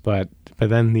pronounced, but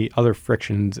then the other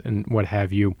frictions and what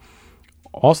have you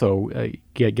also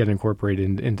get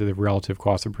incorporated into the relative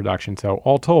cost of production. So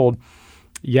all told,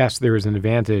 yes, there is an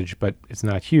advantage, but it's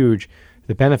not huge.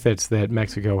 The benefits that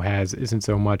Mexico has isn't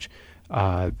so much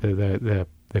the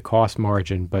cost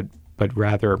margin, but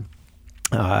rather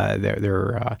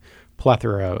their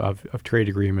plethora of trade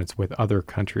agreements with other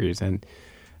countries. And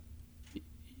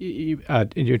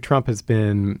Trump has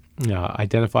been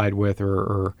identified with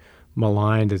or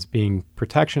maligned as being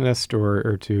protectionist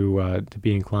or to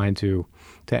be inclined to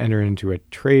enter into a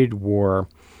trade war.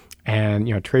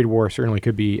 And trade war certainly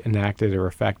could be enacted or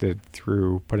affected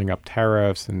through putting up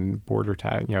tariffs and border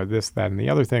tax, this, that, and the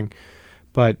other thing.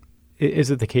 But is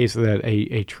it the case that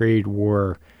a trade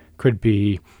war could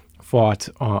be fought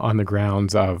on the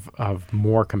grounds of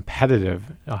more competitive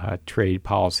trade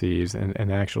policies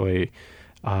and actually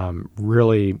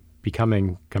really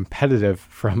becoming competitive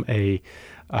from a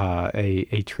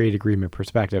trade agreement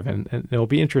perspective, and it'll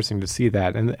be interesting to see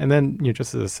that. And then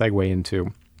just as a segue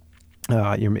into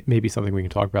maybe something we can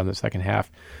talk about in the second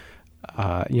half.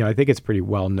 I think it's pretty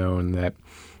well known that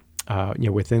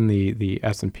within the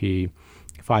S&P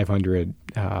 500,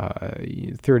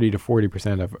 30 to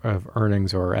 40% of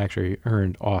earnings are actually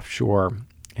earned offshore,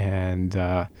 and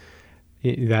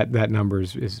that number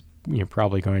is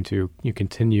probably going to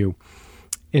continue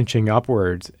inching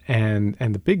upwards. And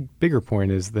the bigger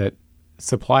point is that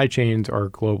supply chains are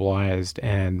globalized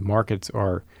and markets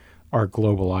are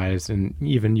globalized, and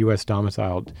even U.S.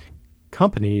 domiciled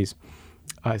companies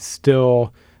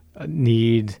still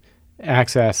need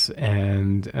access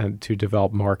and to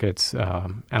develop markets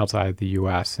outside the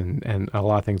U.S. And a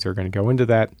lot of things are going to go into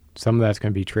that. Some of that's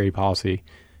going to be trade policy.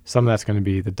 Some of that's going to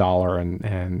be the dollar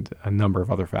and a number of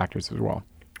other factors as well.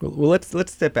 Well,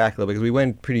 let's step back a little because we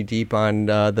went pretty deep on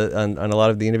on a lot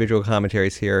of the individual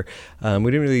commentaries here.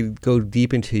 We didn't really go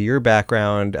deep into your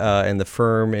background and the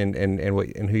firm and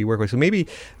who you work with. So maybe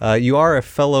you are a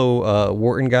fellow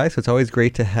Wharton guy, so it's always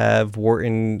great to have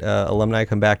Wharton alumni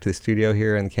come back to the studio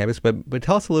here on the campus. But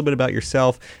tell us a little bit about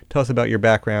yourself. Tell us about your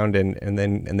background and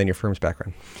then your firm's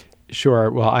background.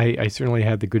 Sure. Well, I certainly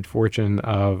had the good fortune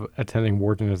of attending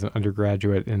Wharton as an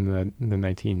undergraduate in the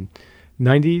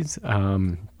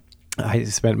 1990s. I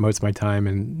spent most of my time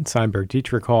in Steinberg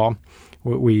Dietrich Hall.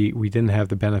 We didn't have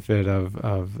the benefit of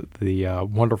the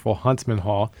wonderful Huntsman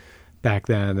Hall back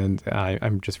then, and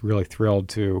I'm just really thrilled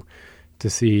to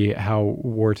see how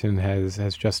Wharton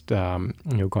has just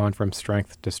gone from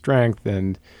strength to strength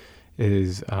and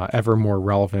is ever more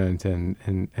relevant and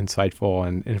insightful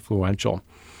and influential.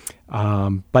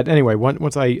 But anyway,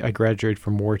 once I graduated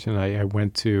from Wharton, I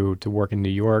went to work in New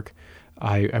York.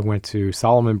 I went to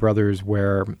Salomon Brothers,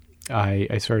 where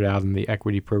I started out in the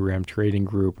equity program trading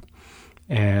group,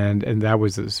 and that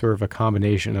was sort of a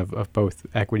combination of both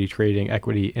equity trading,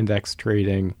 equity index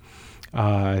trading,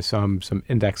 some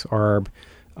index arb,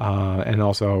 and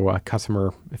also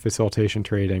customer facilitation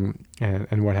trading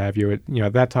and what have you.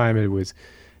 At that time it was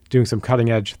doing some cutting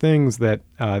edge things that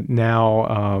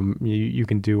now you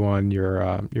can do on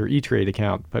your E-Trade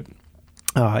account, but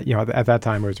at that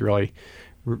time it was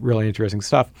really interesting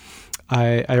stuff.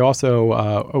 I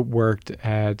also worked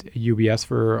at UBS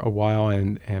for a while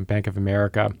and Bank of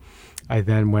America. I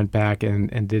then went back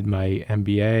and did my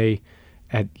MBA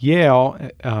at Yale.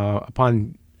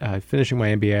 Upon finishing my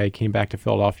MBA, I came back to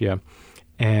Philadelphia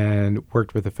and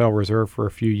worked with the Federal Reserve for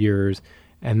a few years.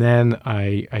 And then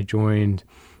I joined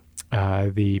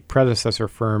the predecessor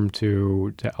firm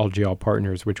to LGL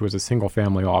Partners, which was a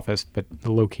single-family office, but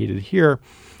located here.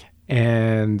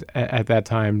 And at that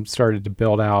time started to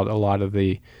build out a lot of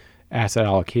the asset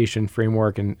allocation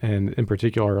framework and in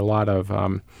particular a lot of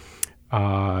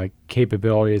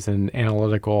capabilities and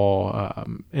analytical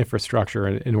infrastructure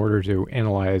in order to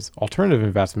analyze alternative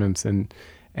investments and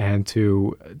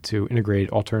to integrate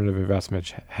alternative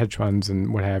investments, hedge funds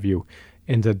and what have you,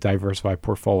 into diversified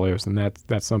portfolios. And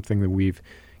that's something that we've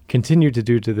continued to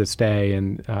do to this day,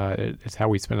 and it's how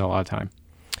we spend a lot of time.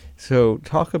 So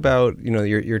talk about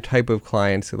your type of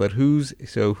clients.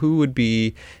 So who would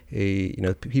be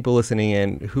people listening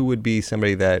in? Who would be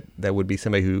somebody that would be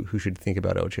somebody who should think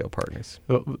about LGL Partners?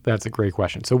 Well, that's a great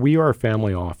question. So we are a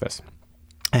family office,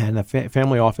 and a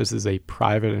family office is a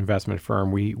private investment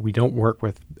firm. We don't work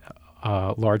with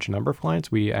a large number of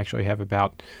clients. We actually have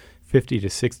about 50 to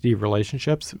 60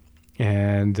 relationships,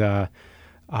 and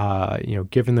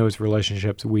given those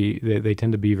relationships, they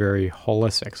tend to be very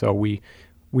holistic. So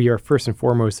we are first and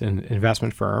foremost an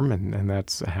investment firm, and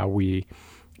that's how we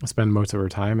spend most of our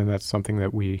time, and that's something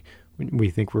that we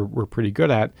think we're pretty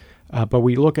good at. But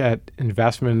we look at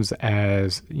investments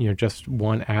as just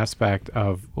one aspect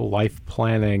of life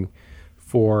planning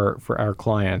for our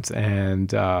clients,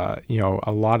 and a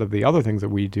lot of the other things that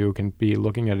we do can be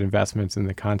looking at investments in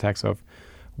the context of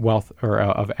wealth or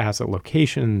of asset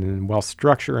location and wealth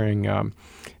structuring,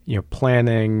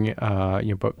 planning,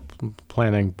 but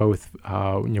planning both,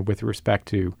 with respect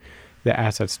to the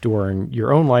assets during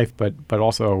your own life, but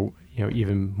also,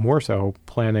 even more so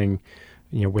planning,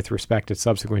 with respect to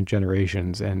subsequent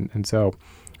generations. And so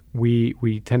we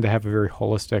tend to have a very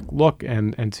holistic look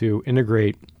and to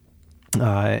integrate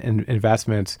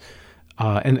investments,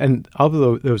 and of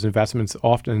those investments,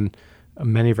 often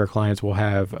many of our clients will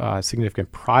have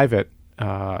significant private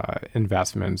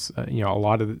investments.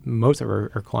 Most of our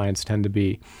clients tend to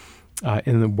be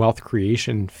in the wealth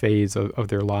creation phase of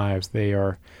their lives. They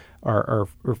are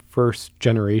first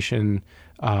generation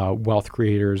wealth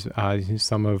creators,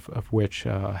 some of which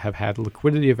have had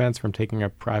liquidity events from taking a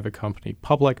private company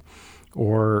public,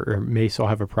 or may still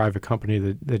have a private company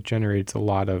that generates a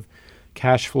lot of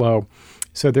cash flow.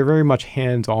 So they're very much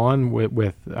hands-on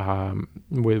with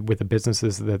the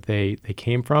businesses that they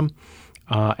came from,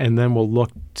 and then will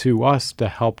look to us to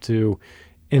help to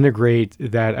integrate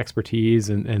that expertise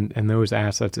and those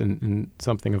assets in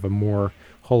something of a more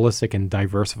holistic and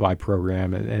diversified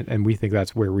program, and we think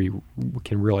that's where we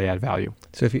can really add value.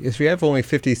 So if you have only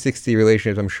 50, 60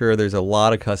 relationships, I'm sure there's a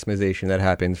lot of customization that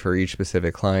happens for each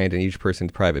specific client, and each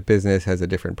person's private business has a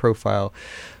different profile.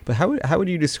 But how would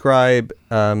you describe,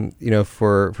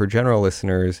 for general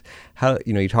listeners, how,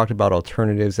 you talked about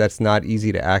alternatives. That's not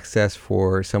easy to access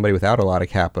for somebody without a lot of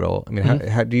capital. I mean, mm-hmm.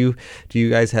 how do you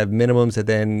guys have minimums that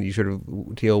then you sort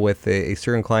of deal with a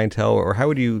certain clientele, or how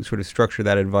would you sort of structure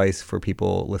that advice for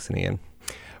people listening in?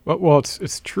 Well,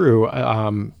 it's true,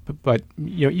 but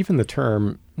even the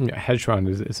term hedge fund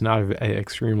is not an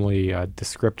extremely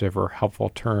descriptive or helpful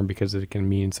term because it can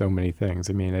mean so many things.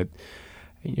 I mean,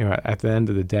 at the end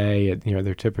of the day,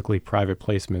 they're typically private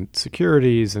placement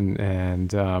securities, and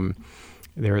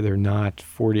they're not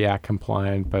 40 Act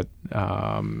compliant, but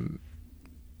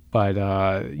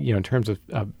in terms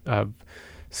of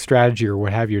strategy or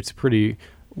what have you, it's pretty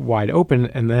wide open.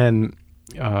 And then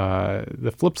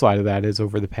the flip side of that is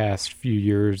over the past few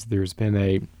years, there's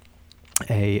been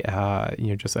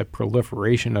just a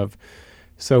proliferation of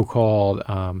so-called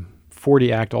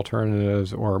 40 Act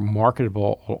alternatives or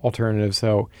marketable alternatives.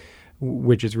 So,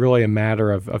 which is really a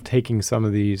matter of taking some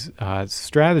of these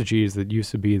strategies that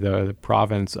used to be the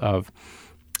province of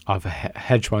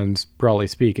hedge funds, broadly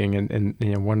speaking,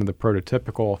 and one of the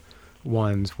prototypical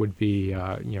ones would be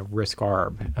risk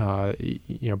arb.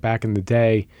 Back in the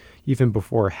day, even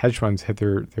before hedge funds hit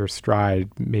their stride,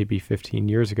 maybe 15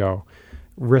 years ago,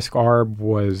 risk arb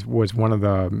was one of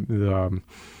the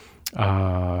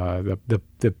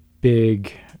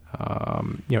big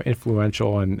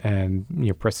influential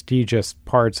and prestigious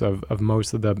parts of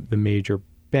most of the major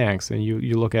banks. And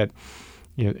you look at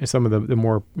some of the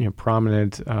more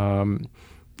prominent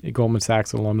Goldman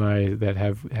Sachs alumni that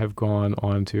have gone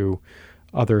on to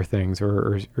other things,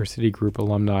 or Citigroup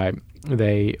alumni.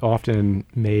 They often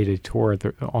made a tour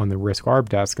on the risk arb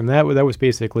desk, and that was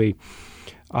basically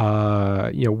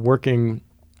working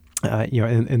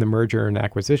in the merger and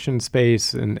acquisition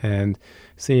space, and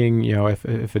seeing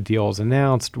if a deal is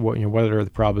announced, what are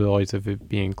the probabilities of it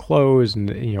being closed,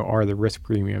 and are the risk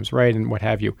premiums right, and what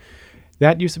have you.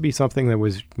 That used to be something that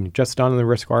was just done on the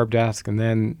risk arb desk, and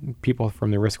then people from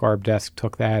the risk arb desk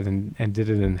took that and did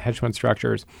it in hedge fund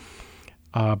structures.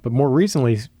 But more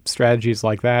recently, strategies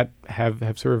like that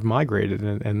have sort of migrated,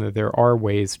 and there are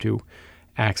ways to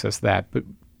access that.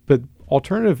 But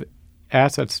alternative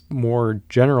assets more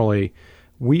generally,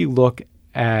 we look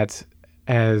at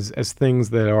as things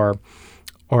that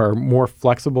are more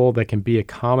flexible, that can be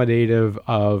accommodative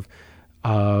of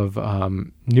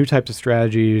new types of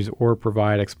strategies, or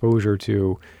provide exposure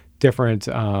to different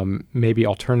maybe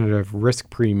alternative risk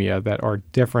premia that are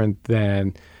different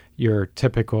than your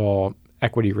typical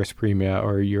equity risk premia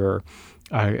or your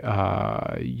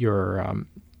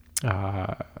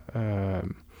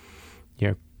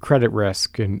credit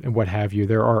risk and what have you.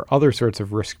 There are other sorts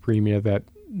of risk premia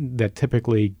that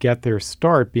typically get their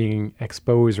start being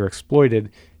exposed or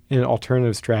exploited in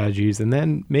alternative strategies, and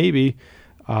then maybe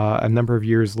a number of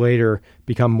years later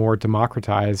become more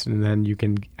democratized, and then you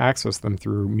can access them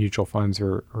through mutual funds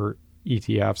or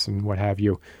ETFs and what have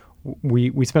you.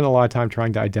 We spend a lot of time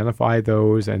trying to identify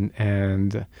those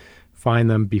and find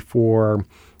them before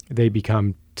they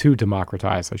become too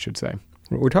democratized, I should say.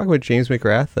 We're talking with James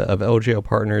McGrath of LJL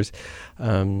Partners.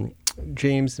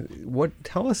 James,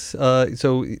 tell us,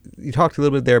 so you talked a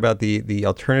little bit there about the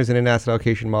alternatives in an asset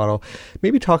allocation model.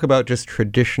 Maybe talk about just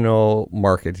traditional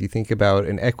markets. You think about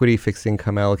an equity fixed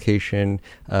income allocation.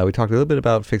 We talked a little bit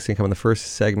about fixed income in the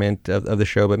first segment of the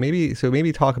show, but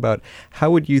maybe talk about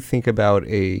how would you think about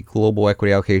a global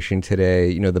equity allocation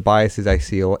today? The biases I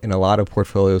see in a lot of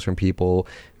portfolios from people,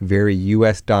 very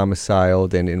U.S.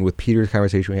 domiciled, and with Peter's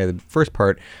conversation we had in the first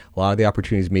part, a lot of the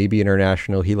opportunities may be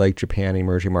international. He liked Japan,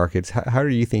 emerging markets. How are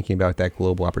you thinking about that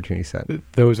global opportunity set?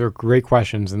 Those are great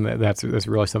questions, and that's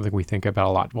really something we think about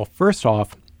a lot. Well, first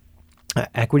off,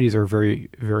 equities are very,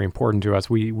 very important to us.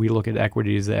 We look at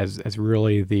equities as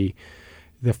really the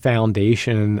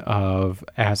foundation of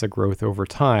asset growth over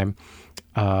time,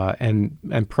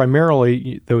 and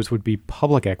primarily those would be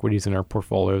public equities in our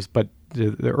portfolios. But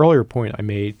the earlier point I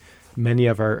made, many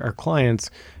of our clients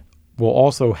will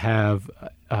also have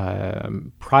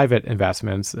private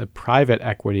investments, private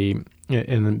equity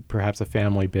in perhaps a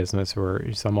family business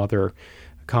or some other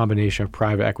combination of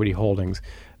private equity holdings.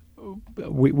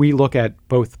 We look at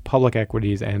both public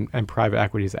equities and private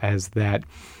equities as that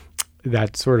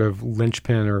sort of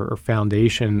linchpin or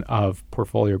foundation of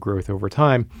portfolio growth over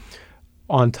time.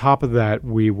 On top of that,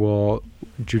 we will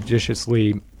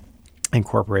judiciously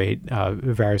incorporate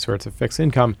various sorts of fixed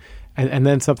income, and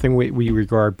then something we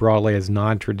regard broadly as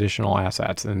non-traditional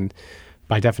assets. And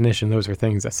by definition, those are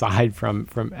things aside from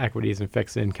equities and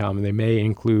fixed income. And they may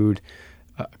include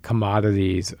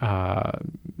commodities,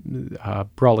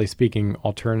 broadly speaking,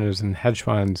 alternatives and hedge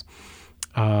funds,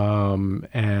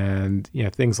 and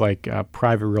things like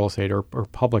private real estate or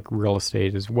public real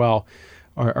estate as well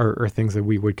are things that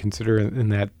we would consider in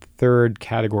that third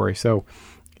category. So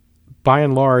by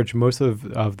and large, most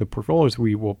of the portfolios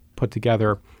we will put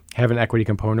together have an equity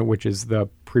component, which is the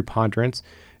preponderance,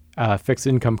 fixed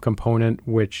income component,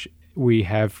 which we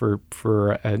have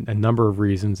for a number of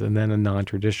reasons, and then a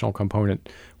non-traditional component,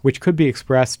 which could be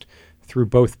expressed through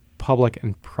both public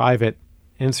and private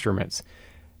instruments.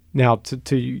 Now,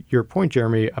 to your point,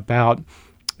 Jeremy, about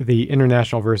the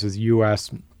international versus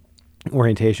U.S.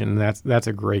 orientation, that's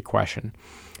a great question.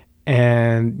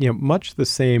 And much the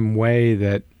same way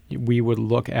that we would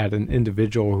look at an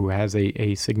individual who has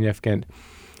a significant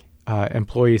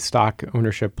employee stock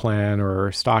ownership plan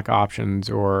or stock options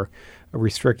or a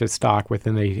restricted stock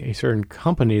within a certain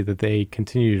company that they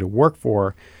continue to work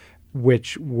for,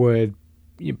 which would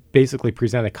basically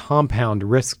present a compound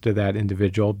risk to that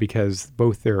individual because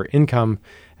both their income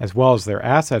as well as their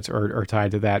assets are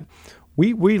tied to that.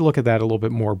 We look at that a little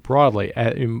bit more broadly.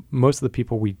 Most of the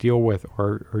people we deal with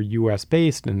are U.S.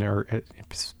 based and are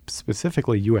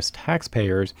specifically U.S.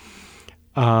 taxpayers,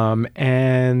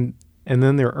 and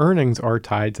then their earnings are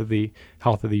tied to the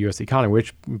health of the U.S. economy,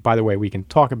 which, by the way, we can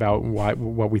talk about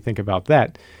what we think about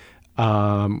that.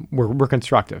 We're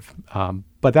constructive.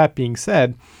 But that being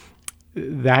said,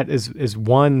 that is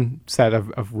one set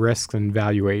of risks and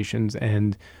valuations,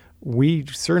 and we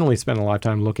certainly spend a lot of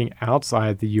time looking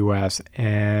outside the U.S.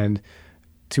 and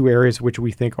to areas which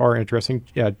we think are interesting.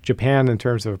 Japan, in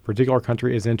terms of a particular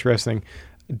country, is interesting.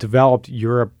 Developed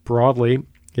Europe broadly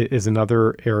is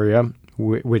another area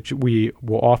which we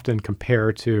will often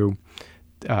compare to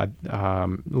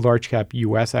large cap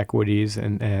U.S. equities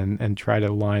and try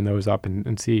to line those up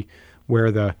and see where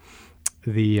the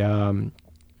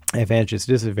advantages,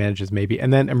 disadvantages may be.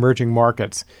 And then emerging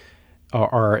markets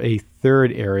are a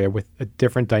third area with a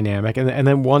different dynamic. And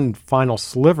then one final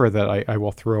sliver that I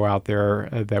will throw out there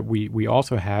that we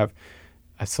also have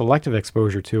a selective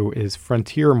exposure to is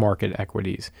frontier market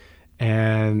equities.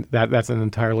 And that's an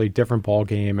entirely different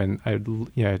ballgame.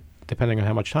 And depending on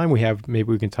how much time we have,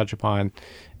 maybe we can touch upon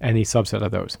any subset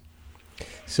of those.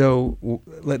 So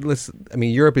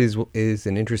Europe is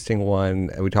an interesting one.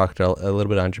 We talked a little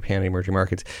bit on Japan and emerging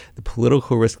markets. The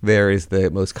political risk there is the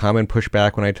most common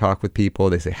pushback when I talk with people.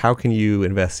 They say, how can you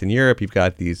invest in Europe? You've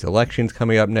got these elections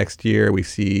coming up next year. We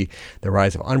see the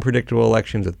rise of unpredictable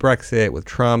elections with Brexit, with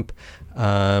Trump.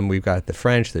 We've got the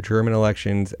French, the German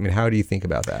elections. I mean, how do you think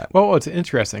about that? Well, it's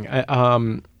interesting.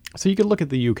 So you could look at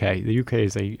the UK. The UK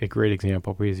is a great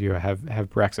example because you have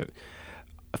Brexit.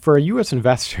 For a U.S.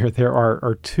 investor, there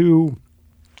are two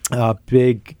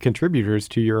big contributors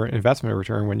to your investment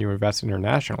return when you invest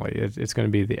internationally. It's going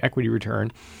to be the equity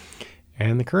return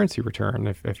and the currency return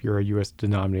if you're a U.S.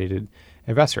 denominated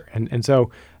investor. And so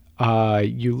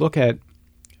you look at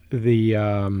the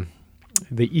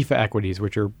EFA equities,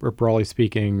 which are broadly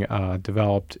speaking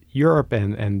developed Europe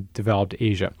and developed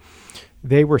Asia.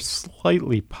 They were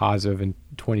slightly positive in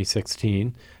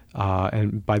 2016.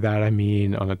 And by that, I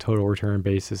mean on a total return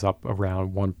basis up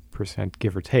around 1%,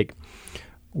 give or take.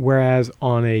 Whereas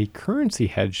on a currency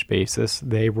hedge basis,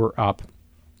 they were up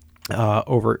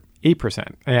over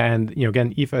 8%. And,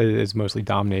 again, EFA is mostly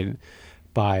dominated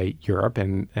by Europe,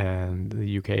 and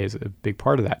the UK is a big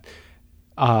part of that.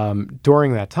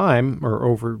 During that time, or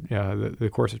over the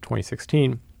course of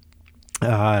 2016,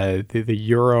 the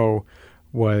euro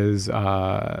was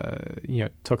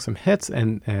took some hits,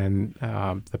 and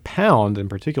the pound in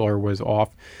particular was off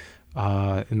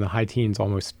in the high teens,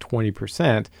 almost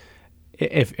 20%.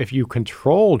 If you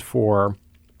controlled for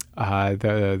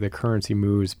the currency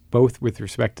moves, both with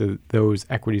respect to those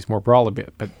equities more broadly,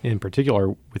 but in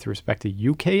particular with respect to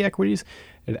UK equities,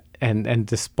 and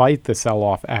despite the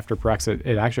sell-off after Brexit,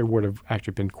 it actually would have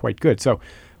actually been quite good. So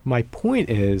my point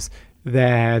is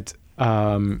that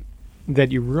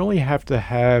that you really have to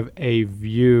have a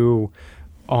view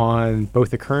on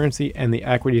both the currency and the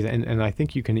equities, and I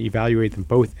think you can evaluate them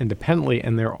both independently,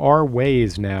 and there are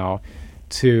ways now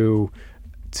to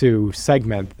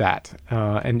segment that,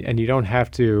 and you don't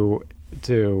have to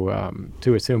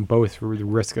assume both the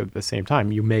risk at the same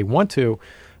time. You may want to,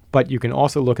 but you can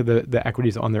also look at the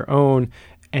equities on their own.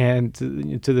 And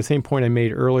to the same point I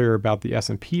made earlier about the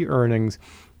S&P earnings,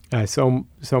 so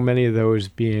many of those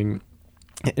being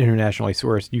internationally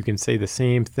sourced, you can say the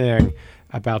same thing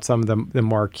about some of the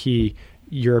marquee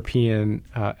European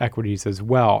equities as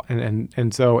well.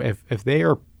 And so if they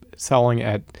are selling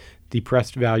at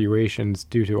depressed valuations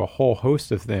due to a whole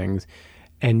host of things,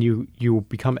 and you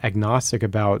become agnostic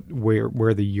about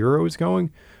where the euro is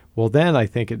going, well, then I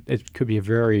think it could be a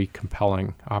very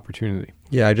compelling opportunity.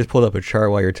 Yeah, I just pulled up a chart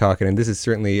while you're talking, and this is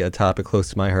certainly a topic close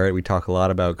to my heart. We talk a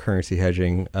lot about currency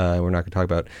hedging. We're not going to talk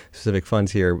about specific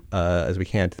funds here as we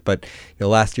can't. But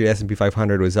last year, S&P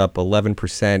 500 was up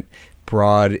 11%.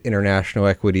 Broad international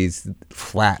equities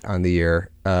flat on the year.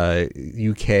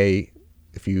 UK,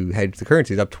 if you hedge the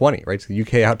currency, is up 20, right? So the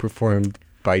UK outperformed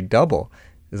by double,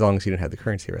 as long as you don't have the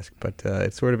currency risk. But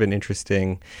it's sort of an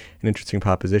interesting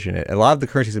proposition. A lot of the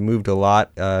currencies have moved a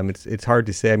lot. It's hard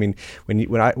to say. I mean,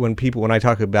 when I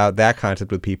talk about that concept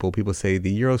with people say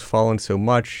the euro's fallen so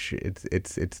much,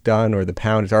 it's done, or the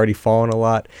pound has already fallen a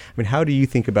lot. I mean, how do you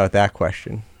think about that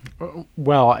question?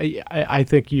 Well, I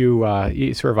think you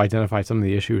sort of identified some of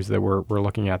the issues that we're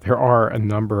looking at. There are a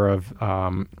number of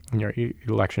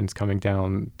elections coming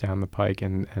down the pike,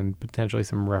 and potentially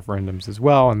some referendums as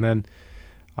well, and then.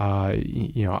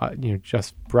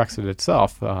 Just Brexit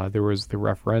itself. There was the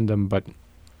referendum, but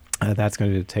that's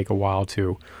going to take a while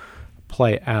to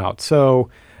play out. So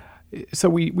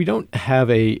we don't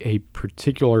have a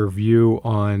particular view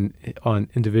on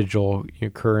individual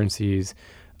currencies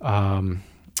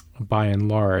by and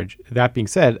large. That being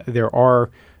said, there are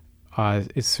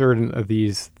certain of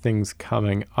these things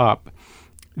coming up.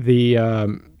 The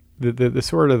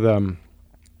sort of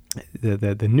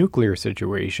the nuclear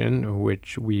situation,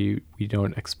 which we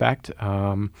don't expect,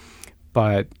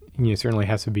 but certainly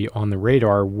has to be on the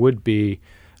radar, would be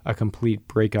a complete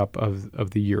breakup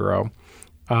of the euro.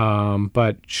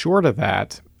 But short of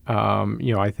that,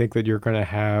 I think that you're going to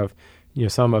have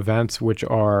some events which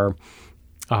are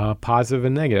positive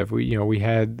and negative. We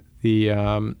had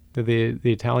the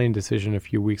Italian decision a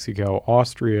few weeks ago,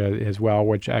 Austria as well,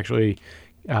 which actually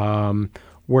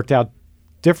worked out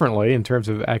differently in terms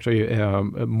of actually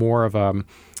more of a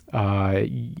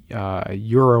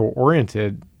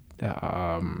euro-oriented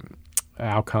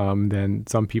outcome than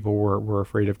some people were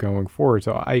afraid of going forward.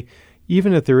 So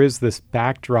even if there is this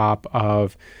backdrop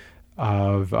of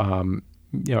a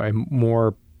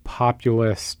more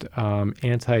populist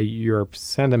anti-Europe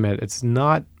sentiment, it's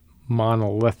not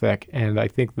monolithic, and I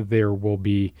think that there will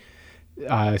be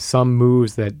some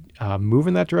moves that move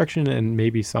in that direction, and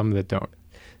maybe some that don't.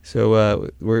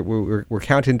 So we're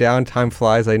counting down. Time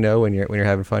flies, I know, when you're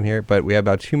having fun here. But we have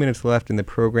about 2 minutes left in the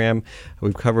program.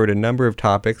 We've covered a number of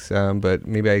topics, but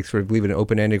maybe I sort of leave an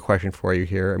open-ended question for you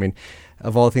here. I mean,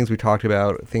 of all the things we talked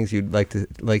about, things you'd like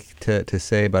to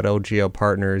say about LGL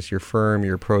Partners, your firm,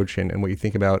 your approach, and what you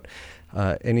think about.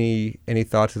 Any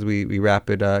thoughts as we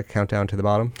rapid count down to the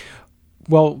bottom?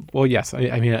 Well, yes.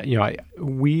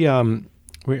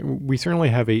 We certainly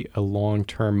have a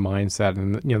long-term mindset,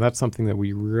 and that's something that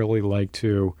we really like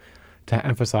to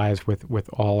emphasize with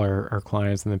all our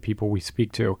clients and the people we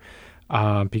speak to,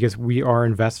 because we are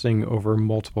investing over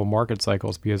multiple market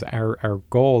cycles. Because our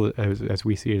goal, as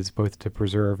we see it, is both to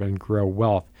preserve and grow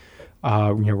wealth,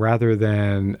 rather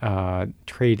than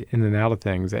trade in and out of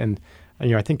things. And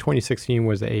I think 2016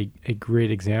 was a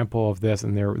great example of this,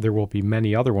 and there will be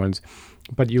many other ones.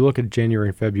 But you look at January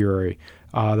and February,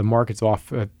 the market's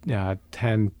off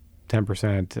 10%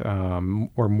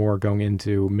 or more going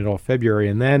into middle of February.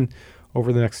 And then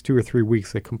over the next 2 or 3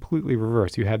 weeks, they completely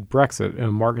reversed. You had Brexit, and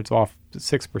the market's off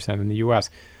 6% in the U.S.,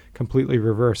 completely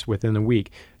reversed within a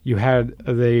week. You had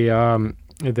the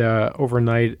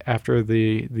overnight after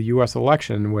the U.S.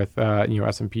 election with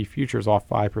S&P futures off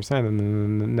 5%, and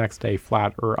then the next day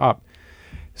flat or up.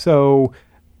 So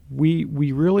we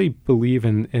really believe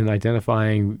in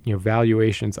identifying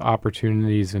valuations,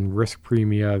 opportunities, and risk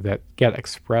premia that get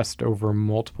expressed over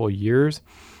multiple years,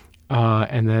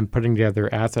 and then putting together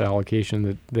asset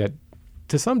allocation that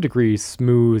to some degree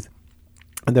smooth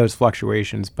those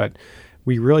fluctuations. But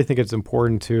we really think it's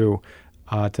important to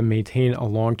maintain a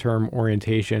long-term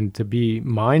orientation, to be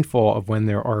mindful of when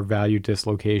there are value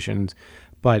dislocations.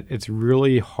 But it's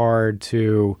really hard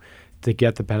to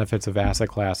get the benefits of asset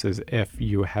classes if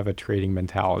you have a trading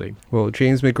mentality. Well,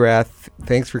 James McGrath,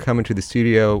 thanks for coming to the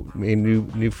studio. A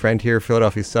new friend here,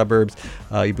 Philadelphia suburbs.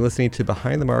 You've been listening to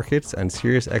Behind the Markets on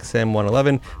Sirius XM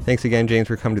 111. Thanks again, James,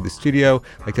 for coming to the studio.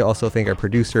 I'd like to also thank our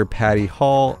producer, Patty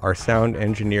Hall, our sound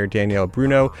engineer, Danielle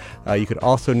Bruno. You could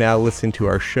also now listen to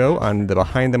our show on the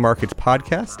Behind the Markets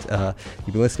podcast.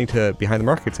 You've been listening to Behind the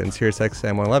Markets on Sirius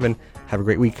XM 111. Have a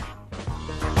great week.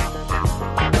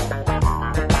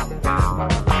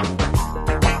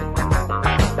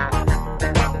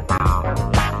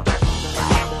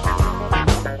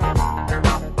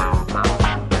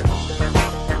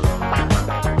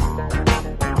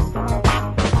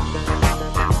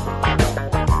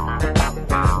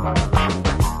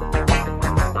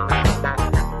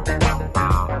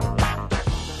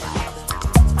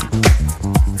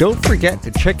 Don't forget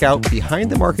to check out Behind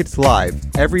the Markets Live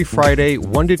every Friday,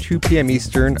 1 to 2 p.m.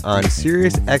 Eastern on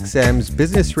Sirius XM's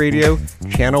Business Radio,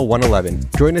 Channel 111.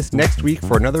 Join us next week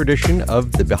for another edition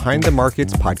of the Behind the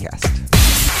Markets podcast.